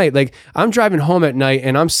that night. Like, I'm driving home at night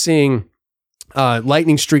and I'm seeing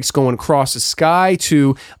lightning streaks going across the sky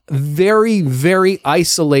to very, very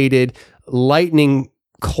isolated lightning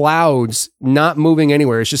clouds not moving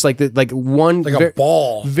anywhere. It's just like one a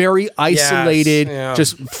ball, very isolated,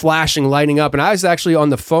 just flashing, lighting up. And I was actually on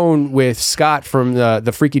the phone with Scott from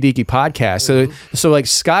the Freaky Deaky podcast. So like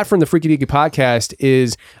Scott from the Freaky Deaky podcast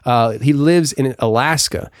is he lives in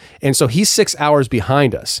Alaska, and so he's 6 hours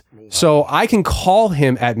behind us. So I can call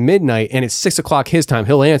him at midnight and it's 6 o'clock his time.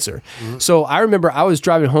 He'll answer. So I remember I was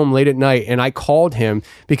driving home late at night and I called him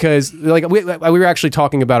because we were actually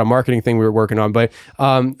talking about a marketing thing we were working on. But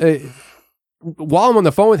while I'm on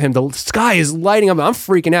the phone with him, the sky is lighting up. I'm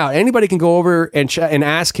freaking out. Anybody can go over and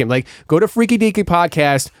ask him. Like, go to Freaky Deaky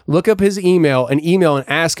Podcast, look up his email and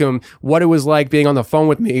ask him what it was like being on the phone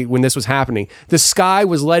with me when this was happening. The sky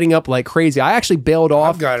was lighting up like crazy. I actually bailed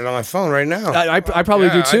off. I've got it on my phone right now. I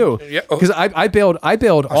probably do too. Because I bailed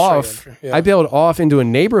off. I bailed off into a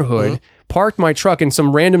neighborhood, parked my truck in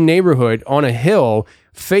some random neighborhood on a hill,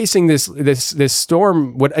 facing this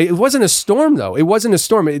storm. It wasn't a storm though. It wasn't a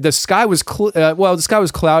storm. The sky was the sky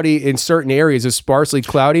was cloudy in certain areas. It was sparsely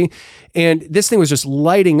cloudy, and this thing was just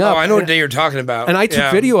lighting up. Oh, I know what day you're talking about. And I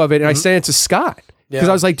took video of it and I sent it to Scott because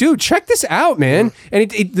I was like, "Dude, check this out, man!"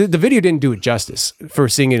 And the video didn't do it justice for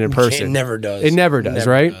seeing it in person. It never does. It never does,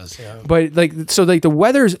 right? But the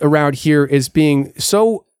weather around here is being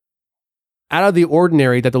so out of the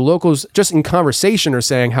ordinary that the locals just in conversation are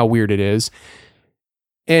saying how weird it is.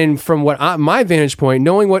 And from my vantage point,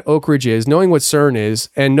 knowing what Oak Ridge is, knowing what CERN is,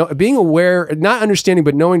 and being aware, not understanding,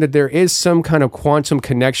 but knowing that there is some kind of quantum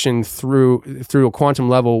connection through a quantum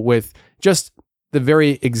level with just the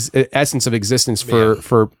very essence of existence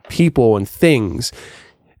for people and things.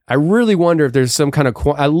 I really wonder if there's some kind of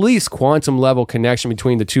at least quantum level connection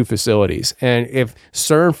between the two facilities, and if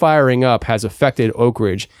CERN firing up has affected Oak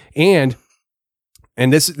Ridge. And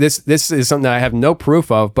this is something that I have no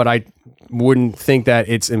proof of, but I wouldn't think that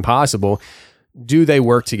it's impossible. Do they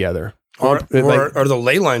work together? Or the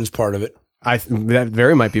ley lines part of it? That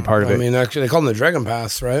very might be part of it. I mean, actually, they call them the Dragon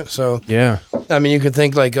Paths, right? So yeah. I mean, you could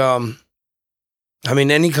think like,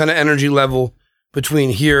 any kind of energy level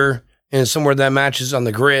between here and somewhere that matches on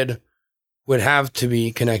the grid would have to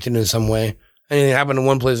be connected in some way. Anything happen in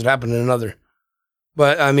one place would happen in another.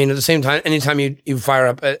 But I mean, at the same time, anytime you fire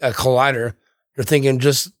up a collider, you're thinking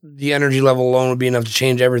just the energy level alone would be enough to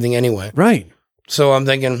change everything anyway. Right. So I'm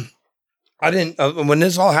thinking, I didn't, when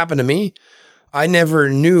this all happened to me, I never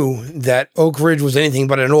knew that Oak Ridge was anything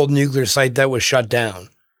but an old nuclear site that was shut down.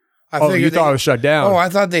 You thought it was shut down? Oh, I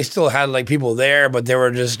thought they still had like people there, but they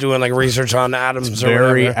were just doing like research on atoms. It's or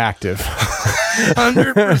very whatever. active.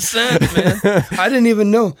 100%, man. I didn't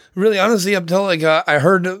even know. Really, honestly, up till like I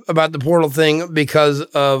heard about the portal thing because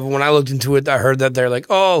of when I looked into it. I heard that they're like,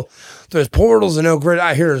 oh, there's portals in Oak Ridge.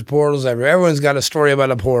 I hear there's portals everywhere. Everyone's got a story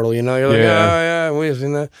about a portal. You know, you're like, oh yeah, we've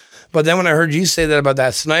seen that. But then when I heard you say that about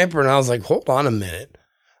that sniper, and I was like, hold on a minute.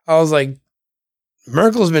 I was like,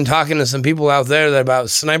 Merkel's been talking to some people out there that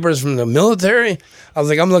about snipers from the military. I was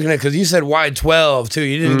like, I'm looking at, because you said Y-12 too.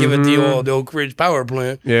 You didn't give it the old Oak Ridge power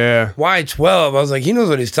plant. Yeah. Y-12. I was like, he knows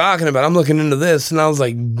what he's talking about. I'm looking into this, and I was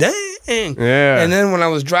like, dang. Yeah. And then when I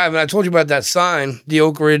was driving, I told you about that sign, the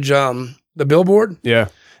Oak Ridge, the billboard. Yeah.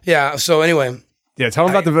 Yeah. So anyway. Yeah, tell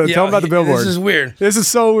him about the billboard. This is weird. This is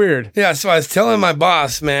so weird. Yeah, so I was telling my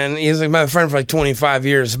boss, man, he's like my friend for like 25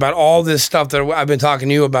 years, about all this stuff that I've been talking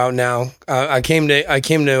to you about now. I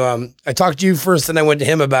talked to you first, and I went to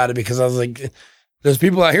him about it because I was like, there's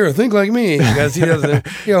people out here who think like me because he doesn't,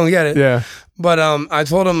 you don't get it. Yeah. But I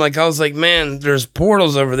told him, like, I was like, man, there's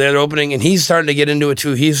portals over there opening, and he's starting to get into it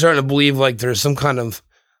too. He's starting to believe like there's some kind of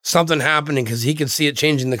something happening because he can see it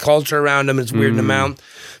changing the culture around him. It's weirding him out.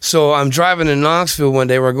 So I'm driving in Knoxville one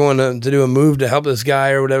day. We're going to do a move to help this guy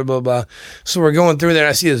or whatever, blah, blah. So we're going through there, and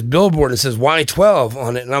I see this billboard that says Y-12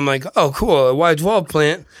 on it. And I'm like, oh, cool, a Y-12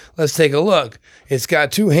 plant. Let's take a look. It's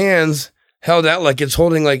got two hands held out like it's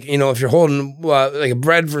holding, like, you know, if you're holding like a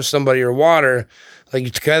bread for somebody or water,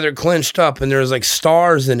 like together clenched up, and there's like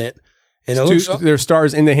stars in it. And there's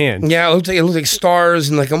stars in the hand. Yeah, it looked like stars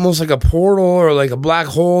and like almost like a portal or like a black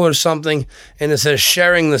hole or something. And it says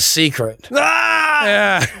sharing the secret.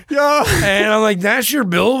 Yeah. Yo. And I'm like, that's your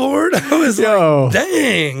billboard? I was like,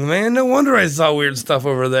 dang, man. No wonder I saw weird stuff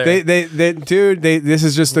over there. This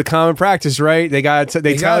is just the common practice, right? They gotta tell you.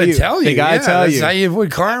 They gotta tell you. That's how you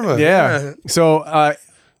avoid karma. Yeah. So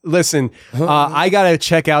listen, I gotta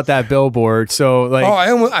check out that billboard. So like,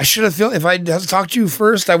 I should have filmed. If I had talked to you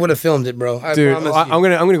first, I would have filmed it, bro. I promise you. I'm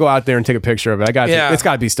gonna go out there and take a picture of it. It's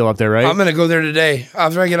got to be still up there, right? I'm gonna go there today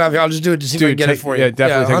after I get off here. I'll just do it to see if I can get it for you. Yeah,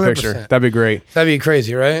 definitely take a picture. That'd be great. That'd be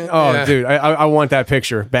crazy, right? Oh, yeah. dude, I want that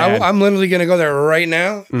picture bad. I'm literally gonna go there right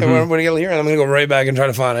now. And when I get here, and I'm gonna go right back and try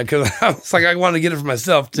to find it because I was like, I wanted to get it for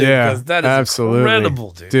myself too. Yeah, because that is absolutely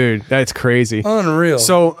incredible, dude. Dude, that's crazy, unreal.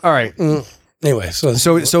 So, all right. Anyway, so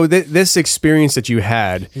this experience that you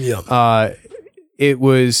had, it's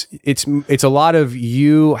a lot of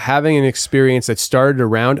you having an experience that started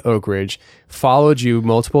around Oak Ridge, followed you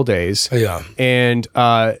multiple days, and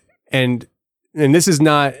this is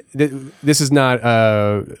not any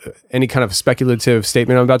kind of speculative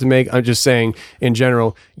statement I'm about to make. I'm just saying, in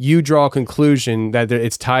general, you draw a conclusion that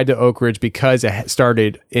it's tied to Oak Ridge because it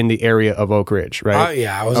started in the area of Oak Ridge, right?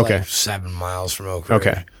 I was like 7 miles from Oak Ridge.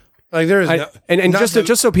 Okay. Like there's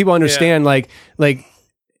just so people understand, like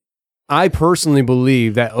I personally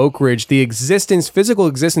believe that Oak Ridge, the physical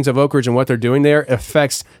existence of Oak Ridge and what they're doing there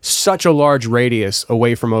affects such a large radius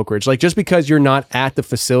away from Oak Ridge. Like just because you're not at the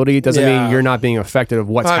facility doesn't mean you're not being affected of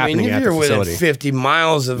what's happening at the facility. You're within 50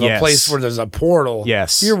 miles of a place where there's a portal.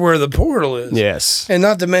 Yes. You're where the portal is. Yes. And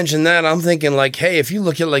not to mention that, I'm thinking like, hey, if you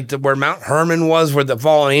look at like where Mount Hermon was, where the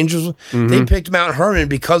fallen angels, they picked Mount Hermon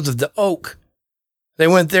because of the oak. They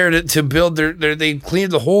went there to build they cleared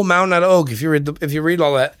the whole mountain out of oak. If you read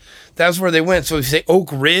all that, that's where they went. So if you say Oak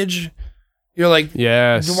Ridge, you're like,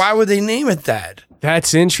 yes. Why would they name it that?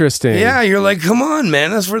 That's interesting. Yeah, you're like, come on, man.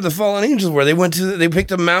 That's where the fallen angels were. They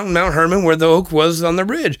picked up Mount Hermon where the oak was on the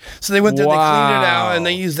ridge. So they went there, they cleaned it out, and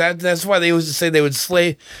they used that. That's why they used to say they would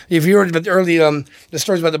slay. If you heard about the early the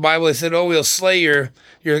stories about the Bible, they said, "Oh, we'll slay your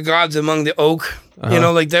gods among the oak." You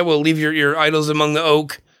know, like that. We'll leave your idols among the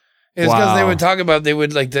oak. It's because they would talk about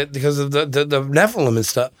because of the Nephilim and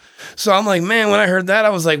stuff. So I'm like, man, when I heard that, I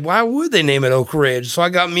was like, why would they name it Oak Ridge? So I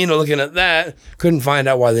got me looking at that. Couldn't find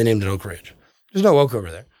out why they named it Oak Ridge. There's no oak over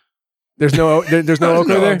there. There's no oak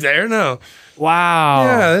over there? No. Wow.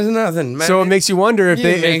 Yeah, there's nothing. Man. So it makes you wonder if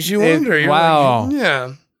It makes you wonder. You're wow. Like,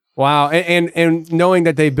 yeah. Wow. And knowing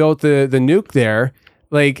that they built the nuke there,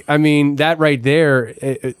 like, I mean, that right there,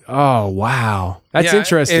 oh, wow. That's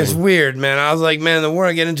interesting. It's weird, man. I was like, man, the more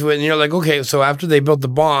I get into it, and you're like, okay, so after they built the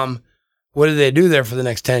bomb, what did they do there for the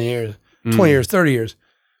next 10 years, 20 years, 30 years?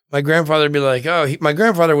 My grandfather would be like, my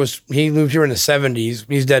grandfather he moved here in the 70s.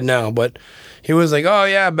 He's dead now, but he was like, oh,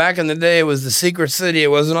 yeah, back in the day, it was the secret city.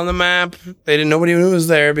 It wasn't on the map. Nobody knew it was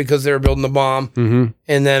there because they were building the bomb. Mm-hmm.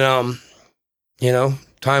 And then,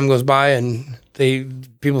 time goes by and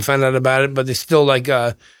people found out about it, but they still he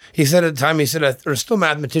said at the time, there's still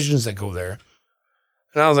mathematicians that go there.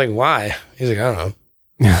 And I was like, why? He's like, I don't know.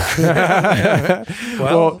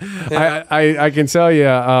 Well, I can tell you,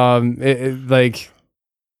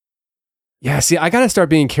 see, I got to start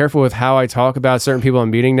being careful with how I talk about certain people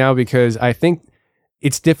I'm meeting now, because I think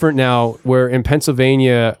it's different now, where in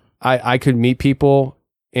Pennsylvania, I could meet people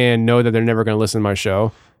and know that they're never going to listen to my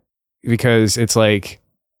show, because it's like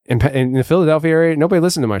in the Philadelphia area, nobody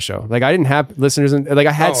listened to my show. Like, I didn't have listeners, like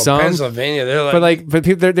I had some Pennsylvania, they're like, but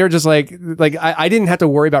people, they're just like I didn't have to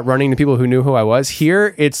worry about running to people who knew who I was.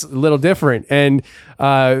 Here, it's a little different. And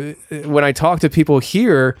when I talk to people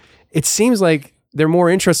here, it seems like they're more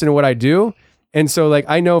interested in what I do. And so, like,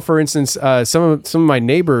 I know, for instance, some of my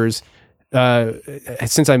neighbors,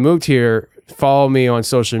 since I moved here, follow me on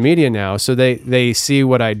social media now, so they see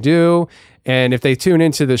what I do. And if they tune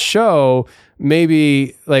into the show,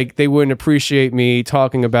 maybe like they wouldn't appreciate me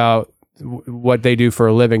talking about what they do for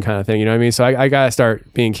a living, kind of thing. You know what I mean? So I gotta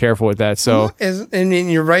start being careful with that. So,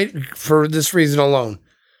 and you're right for this reason alone,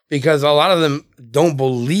 because a lot of them don't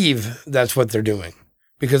believe that's what they're doing,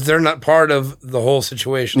 because they're not part of the whole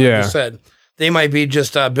situation. Like you said, they might be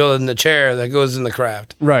just building the chair that goes in the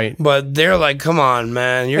craft, right? But they're like, "Come on,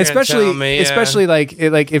 man! You're gonna tell me." Especially like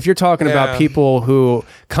if you're talking about people who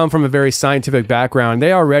come from a very scientific background,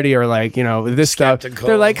 they already are like, you know, this skeptical stuff.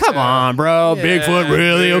 They're like, "Come on, bro, Bigfoot,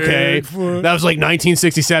 really? Okay, that was like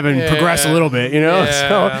 1967. Progress a little bit, you know."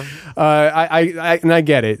 So I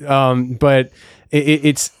get it, but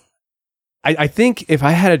it's. I think if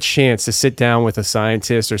I had a chance to sit down with a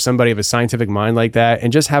scientist or somebody of a scientific mind like that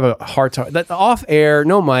and just have a heart talk, off air,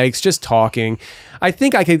 no mics, just talking, I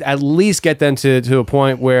think I could at least get them to a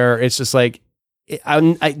point where it's just like,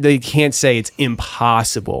 they can't say it's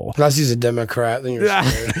impossible. Plus, he's a Democrat. Then you're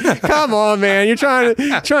scared. Come on, man! You're trying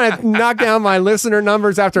to knock down my listener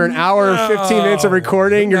numbers after an hour and 15 minutes of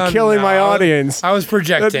recording. You're killing my audience. I was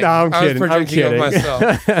projecting. No, I'm kidding. I was projecting of myself.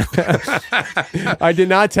 I did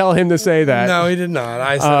not tell him to say that. No, he did not.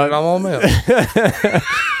 I said it. I'm all man.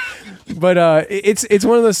 But it's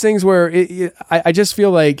one of those things where I just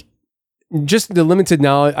feel like just the limited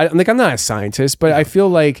knowledge. I'm not a scientist, but I feel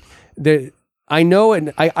like that. I know,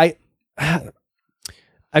 and I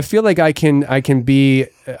feel like I can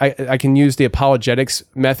use the apologetics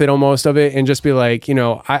method almost of it, and just be like, you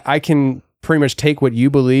know, I can pretty much take what you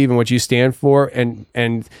believe and what you stand for, and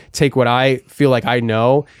take what I feel like I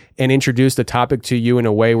know, and introduce the topic to you in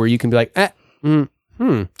a way where you can be like, I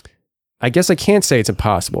guess I can't say it's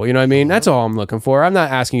impossible. You know what I mean? That's all I'm looking for. I'm not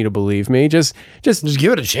asking you to believe me. Just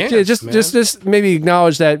give it a chance. Just maybe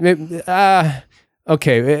acknowledge that.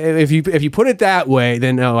 Okay, if you put it that way,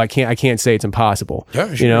 then no, I can't say it's impossible.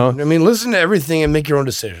 Yeah, sure. You know, I mean, listen to everything and make your own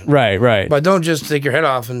decision. Right. But don't just take your head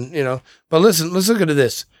off and, you know. But listen, let's look at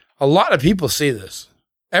this. A lot of people see this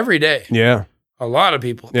every day. Yeah. A lot of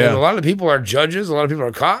people. Yeah. And a lot of people are judges. A lot of people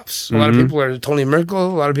are cops. A lot of people are Tony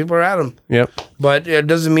Merkel. A lot of people are Adam. Yep. But it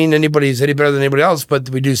doesn't mean anybody's any better than anybody else, but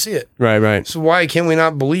we do see it. Right. So why can we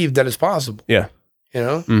not believe that it's possible? Yeah. You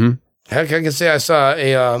know? Mm-hmm. Heck, I can say I saw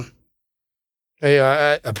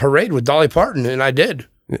a parade with Dolly Parton, and I did.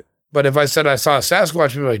 Yeah. But if I said I saw a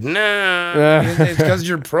Sasquatch, people would be like, nah, it's because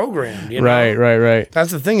you're programmed. You know? Right. That's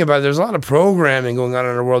the thing about it. There's a lot of programming going on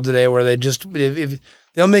in our world today where they just, if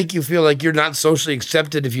they'll make you feel like you're not socially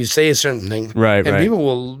accepted if you say a certain thing. Right. And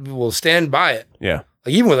people will stand by it. Yeah.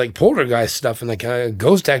 Like even with like poltergeist stuff and like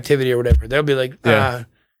ghost activity or whatever, they'll be like,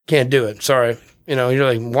 can't do it. Sorry. You know,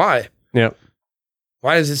 you're like, why? Yeah.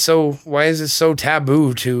 Why is it so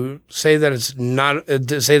taboo to say that it's not,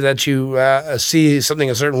 to say that you see something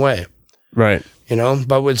a certain way? Right. You know,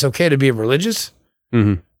 but it's okay to be religious.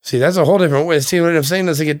 Mm-hmm. See, that's a whole different way. See what I'm saying?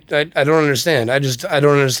 That's like I don't understand. I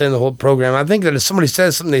don't understand the whole program. I think that if somebody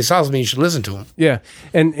says something, they saw something, you should listen to them. Yeah.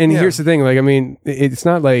 And here's the thing. Like, I mean, it's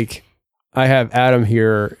not like I have Adam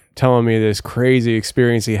here telling me this crazy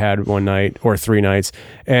experience he had one night or 3 nights.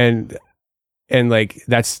 And like,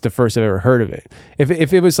 that's the first I've ever heard of it.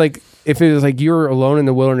 If it was like you're alone in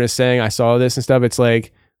the wilderness saying, I saw this and stuff, it's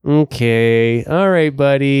like, okay, all right,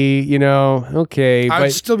 buddy, you know, okay. I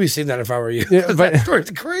would still be seeing that if I were you. Yeah, but that story's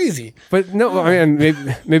crazy. But no, I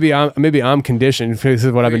mean, maybe I'm conditioned. This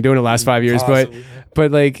is what I've been doing the last 5 years. Possibly.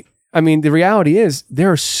 But like, I mean, the reality is there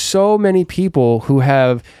are so many people who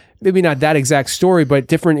have maybe not that exact story, but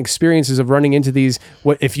different experiences of running into these,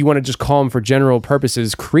 what if you want to just call them for general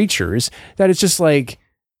purposes, creatures, that it's just like,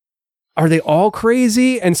 are they all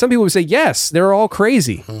crazy? And some people would say, yes, they're all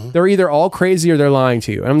crazy. Mm-hmm. They're either all crazy or they're lying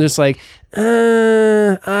to you. And I'm just like,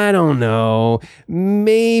 I don't know.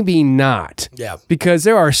 Maybe not. Yeah. Because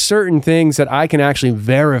there are certain things that I can actually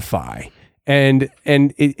verify. And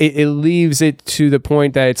it leaves it to the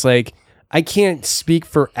point that it's like, I can't speak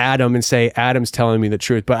for Adam and say Adam's telling me the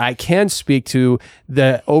truth, but I can speak to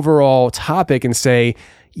the overall topic and say,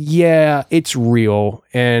 yeah, it's real.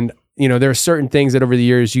 And there are certain things that over the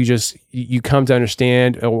years you come to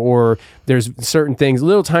understand, or there's certain things,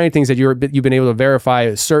 little tiny things that you've been able to verify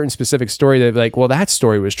a certain specific story that like, well, that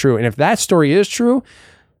story was true. And if that story is true,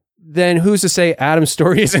 then who's to say Adam's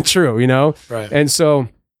story isn't true, Right.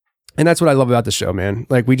 And that's what I love about the show, man.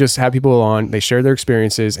 Like, we just have people on, they share their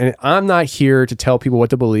experiences, and I'm not here to tell people what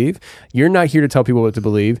to believe. You're not here to tell people what to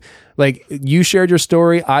believe. Like, you shared your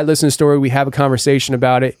story, I listened to the story, we have a conversation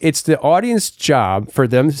about it. It's the audience job for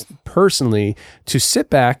them personally to sit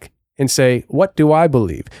back and say, what do I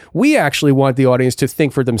believe? We actually want the audience to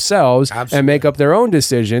think for themselves and make up their own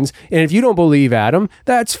decisions. And if you don't believe Adam,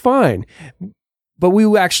 that's fine. But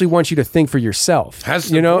we actually want you to think for yourself.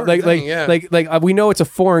 That's we know it's a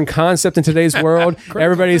foreign concept in today's world.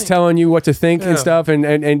 Everybody's telling you what to think and stuff.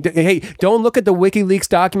 And hey, don't look at the WikiLeaks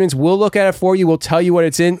documents. We'll look at it for you. We'll tell you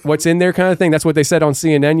what's in there, kind of thing. That's what they said on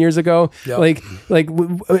CNN years ago. Yep.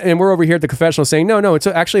 And we're over here at the confessional saying, no, it's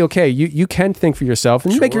actually okay. You can think for yourself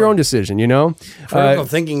and you make your own decision. Critical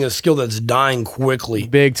thinking is a skill that's dying quickly,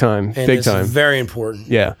 big time, and it's very important.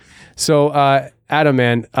 Yeah. So. Adam,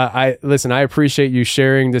 man, I appreciate you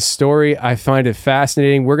sharing this story. I find it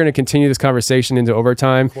fascinating. We're going to continue this conversation into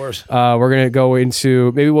overtime. Of course. We're going to go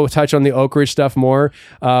into, maybe we'll touch on the Oak Ridge stuff more,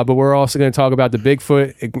 but we're also going to talk about the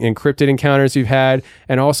Bigfoot encrypted encounters you've had.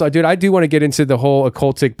 And also, dude, I do want to get into the whole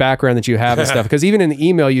occultic background that you have and stuff, because even in the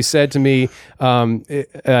email you said to me that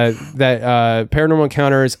paranormal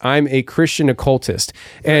encounters, I'm a Christian occultist.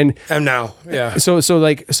 And now, yeah.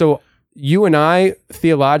 So you and I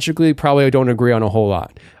theologically probably don't agree on a whole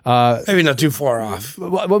lot. Maybe not too far off.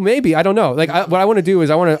 Well, maybe, I don't know. Like, what I want to do is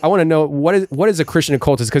I want to know what is a Christian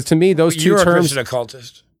occultist, because to me those two terms. You're a Christian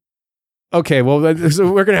occultist. Okay, well,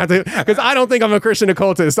 so we're gonna have to, because I don't think I'm a Christian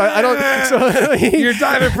occultist. I don't. So, you're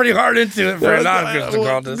diving pretty hard into it for a non-Christian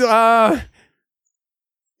occultist.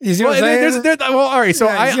 You see what I'm saying? All right. So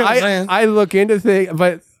I look into things,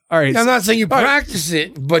 but. All right. I'm not saying you practice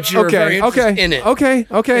it, but you're very interested in it. Okay.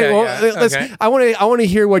 I want to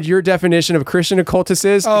hear what your definition of Christian occultist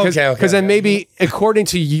is. Because then maybe according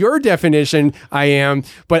to your definition, I am.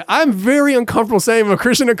 But I'm very uncomfortable saying I'm a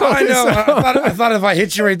Christian occultist. I know. I thought if I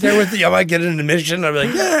hit you right there with it, I might get an admission. I'd be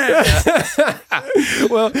like, yeah.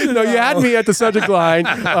 Well, no, you had me at the subject line.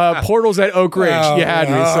 Portals at Oak Ridge. You had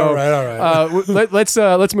me. So all right.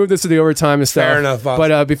 Let's move this to the overtime and stuff. Fair enough.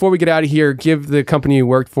 But before we get out of here, give the company you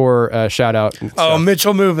worked for a shout out.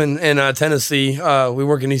 Mitchell Moving in Tennessee. We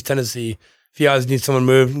work in East Tennessee. If you guys need someone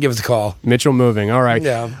moved, give us a call. Mitchell Moving. All right.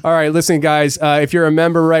 Yeah. All right. Listen, guys, if you're a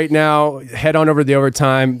member right now, head on over to the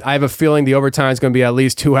overtime. I have a feeling the overtime is going to be at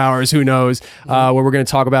least 2 hours. Who knows? Where we're going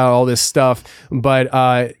to talk about all this stuff.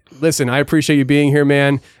 But listen, I appreciate you being here,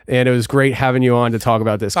 man. And it was great having you on to talk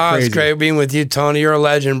about this. It's great being with you, Tony. You're a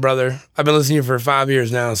legend, brother. I've been listening to you for 5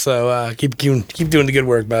 years now. So keep doing the good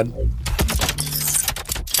work, bud.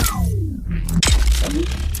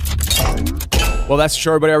 Well, that's the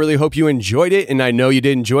show, everybody. I really hope you enjoyed it, and I know you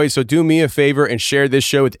did enjoy it. So do me a favor and share this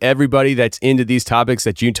show with everybody that's into these topics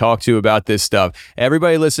that you talk to about this stuff.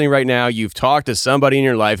 Everybody listening right now, you've talked to somebody in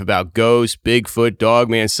your life about ghosts, Bigfoot,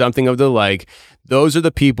 Dogman, something of the like. Those are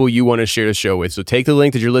the people you want to share the show with. So take the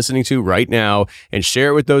link that you're listening to right now and share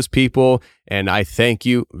it with those people. And I thank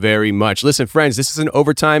you very much. Listen, friends, this is an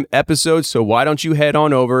overtime episode, so why don't you head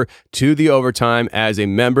on over to the overtime as a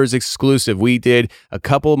members exclusive. We did a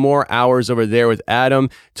couple more hours over there with Adam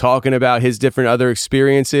talking about his different other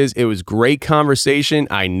experiences. It was great conversation.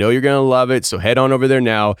 I know you're going to love it. So head on over there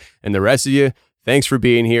now. And the rest of you, thanks for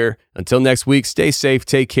being here. Until next week, stay safe,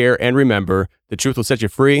 take care, and remember, the truth will set you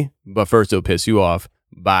free, but first it'll piss you off.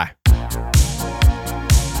 Bye.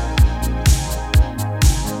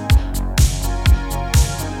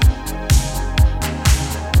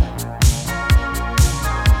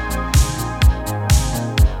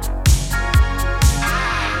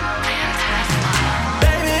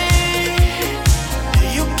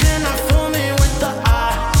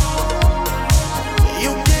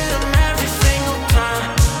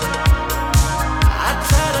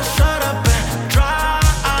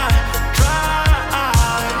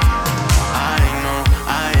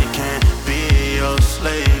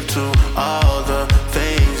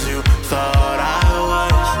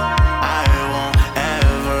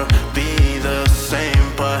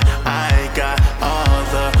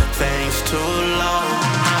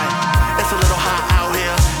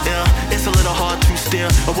 steer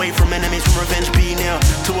away from enemies when revenge be near.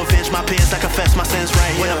 To avenge my peers, I confess my sins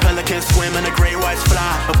right here. When the pelicans swim and the great whites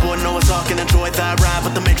fly, aboard Noah's Ark and enjoy thy ride.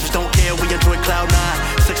 But the matrix don't care, we enjoy Cloud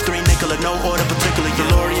 9. 6'3" Nicola, no order particular.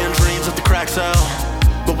 DeLorean dreams of the crack cell,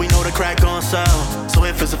 but we know the crack gon' sell. So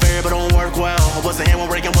if it's a variable, don't work well. I wasn't here when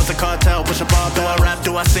Reagan was a cartel. Push a barbell. Do I rap,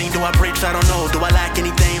 do I sing, do I preach? I don't know. Do I lack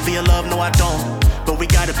anything via love? No, I don't. But we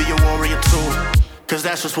gotta be a warrior too, cause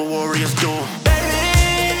that's just what warriors do.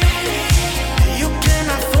 Baby, you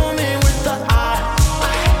cannot fool me with the eye.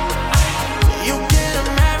 You get them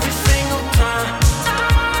every single time.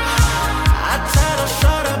 I tell her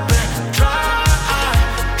shut up and try.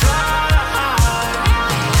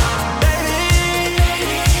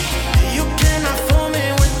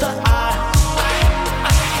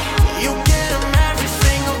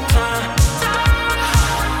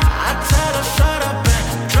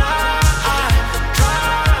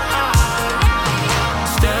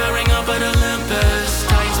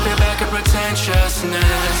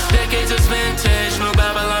 Decades is vintage, new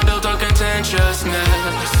Babylon built on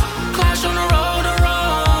contentiousness. Clash on the road to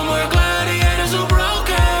Rome, we're gladiators who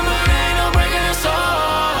broken, but ain't no breaking us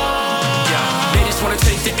all. Yeah. They just wanna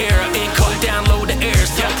take the air, ain't caught, download the air,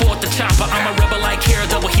 teleport the chopper. I'm a rebel like hair,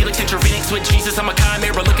 double helix intervenix with Jesus. I'm a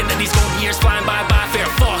chimera, looking at these golden years flying by fair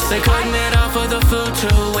force. They cutting it off for the food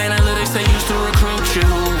too, analytics they used to recruit you.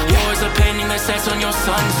 War's a painting that sets on your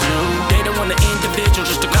Sun Tzu. They don't want an individual,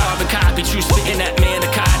 just a carbon copy. True spitting that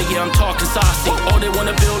manicotti, yeah, I'm talking saucy. All they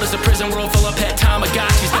wanna build is a prison world full of pet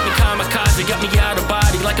Tamagotchis. Let me kamikaze, got me out of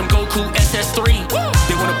body like I'm Goku SS3.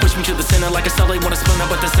 They wanna push me to the center like a cell, they wanna split up,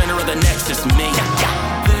 but the center of the nexus, me.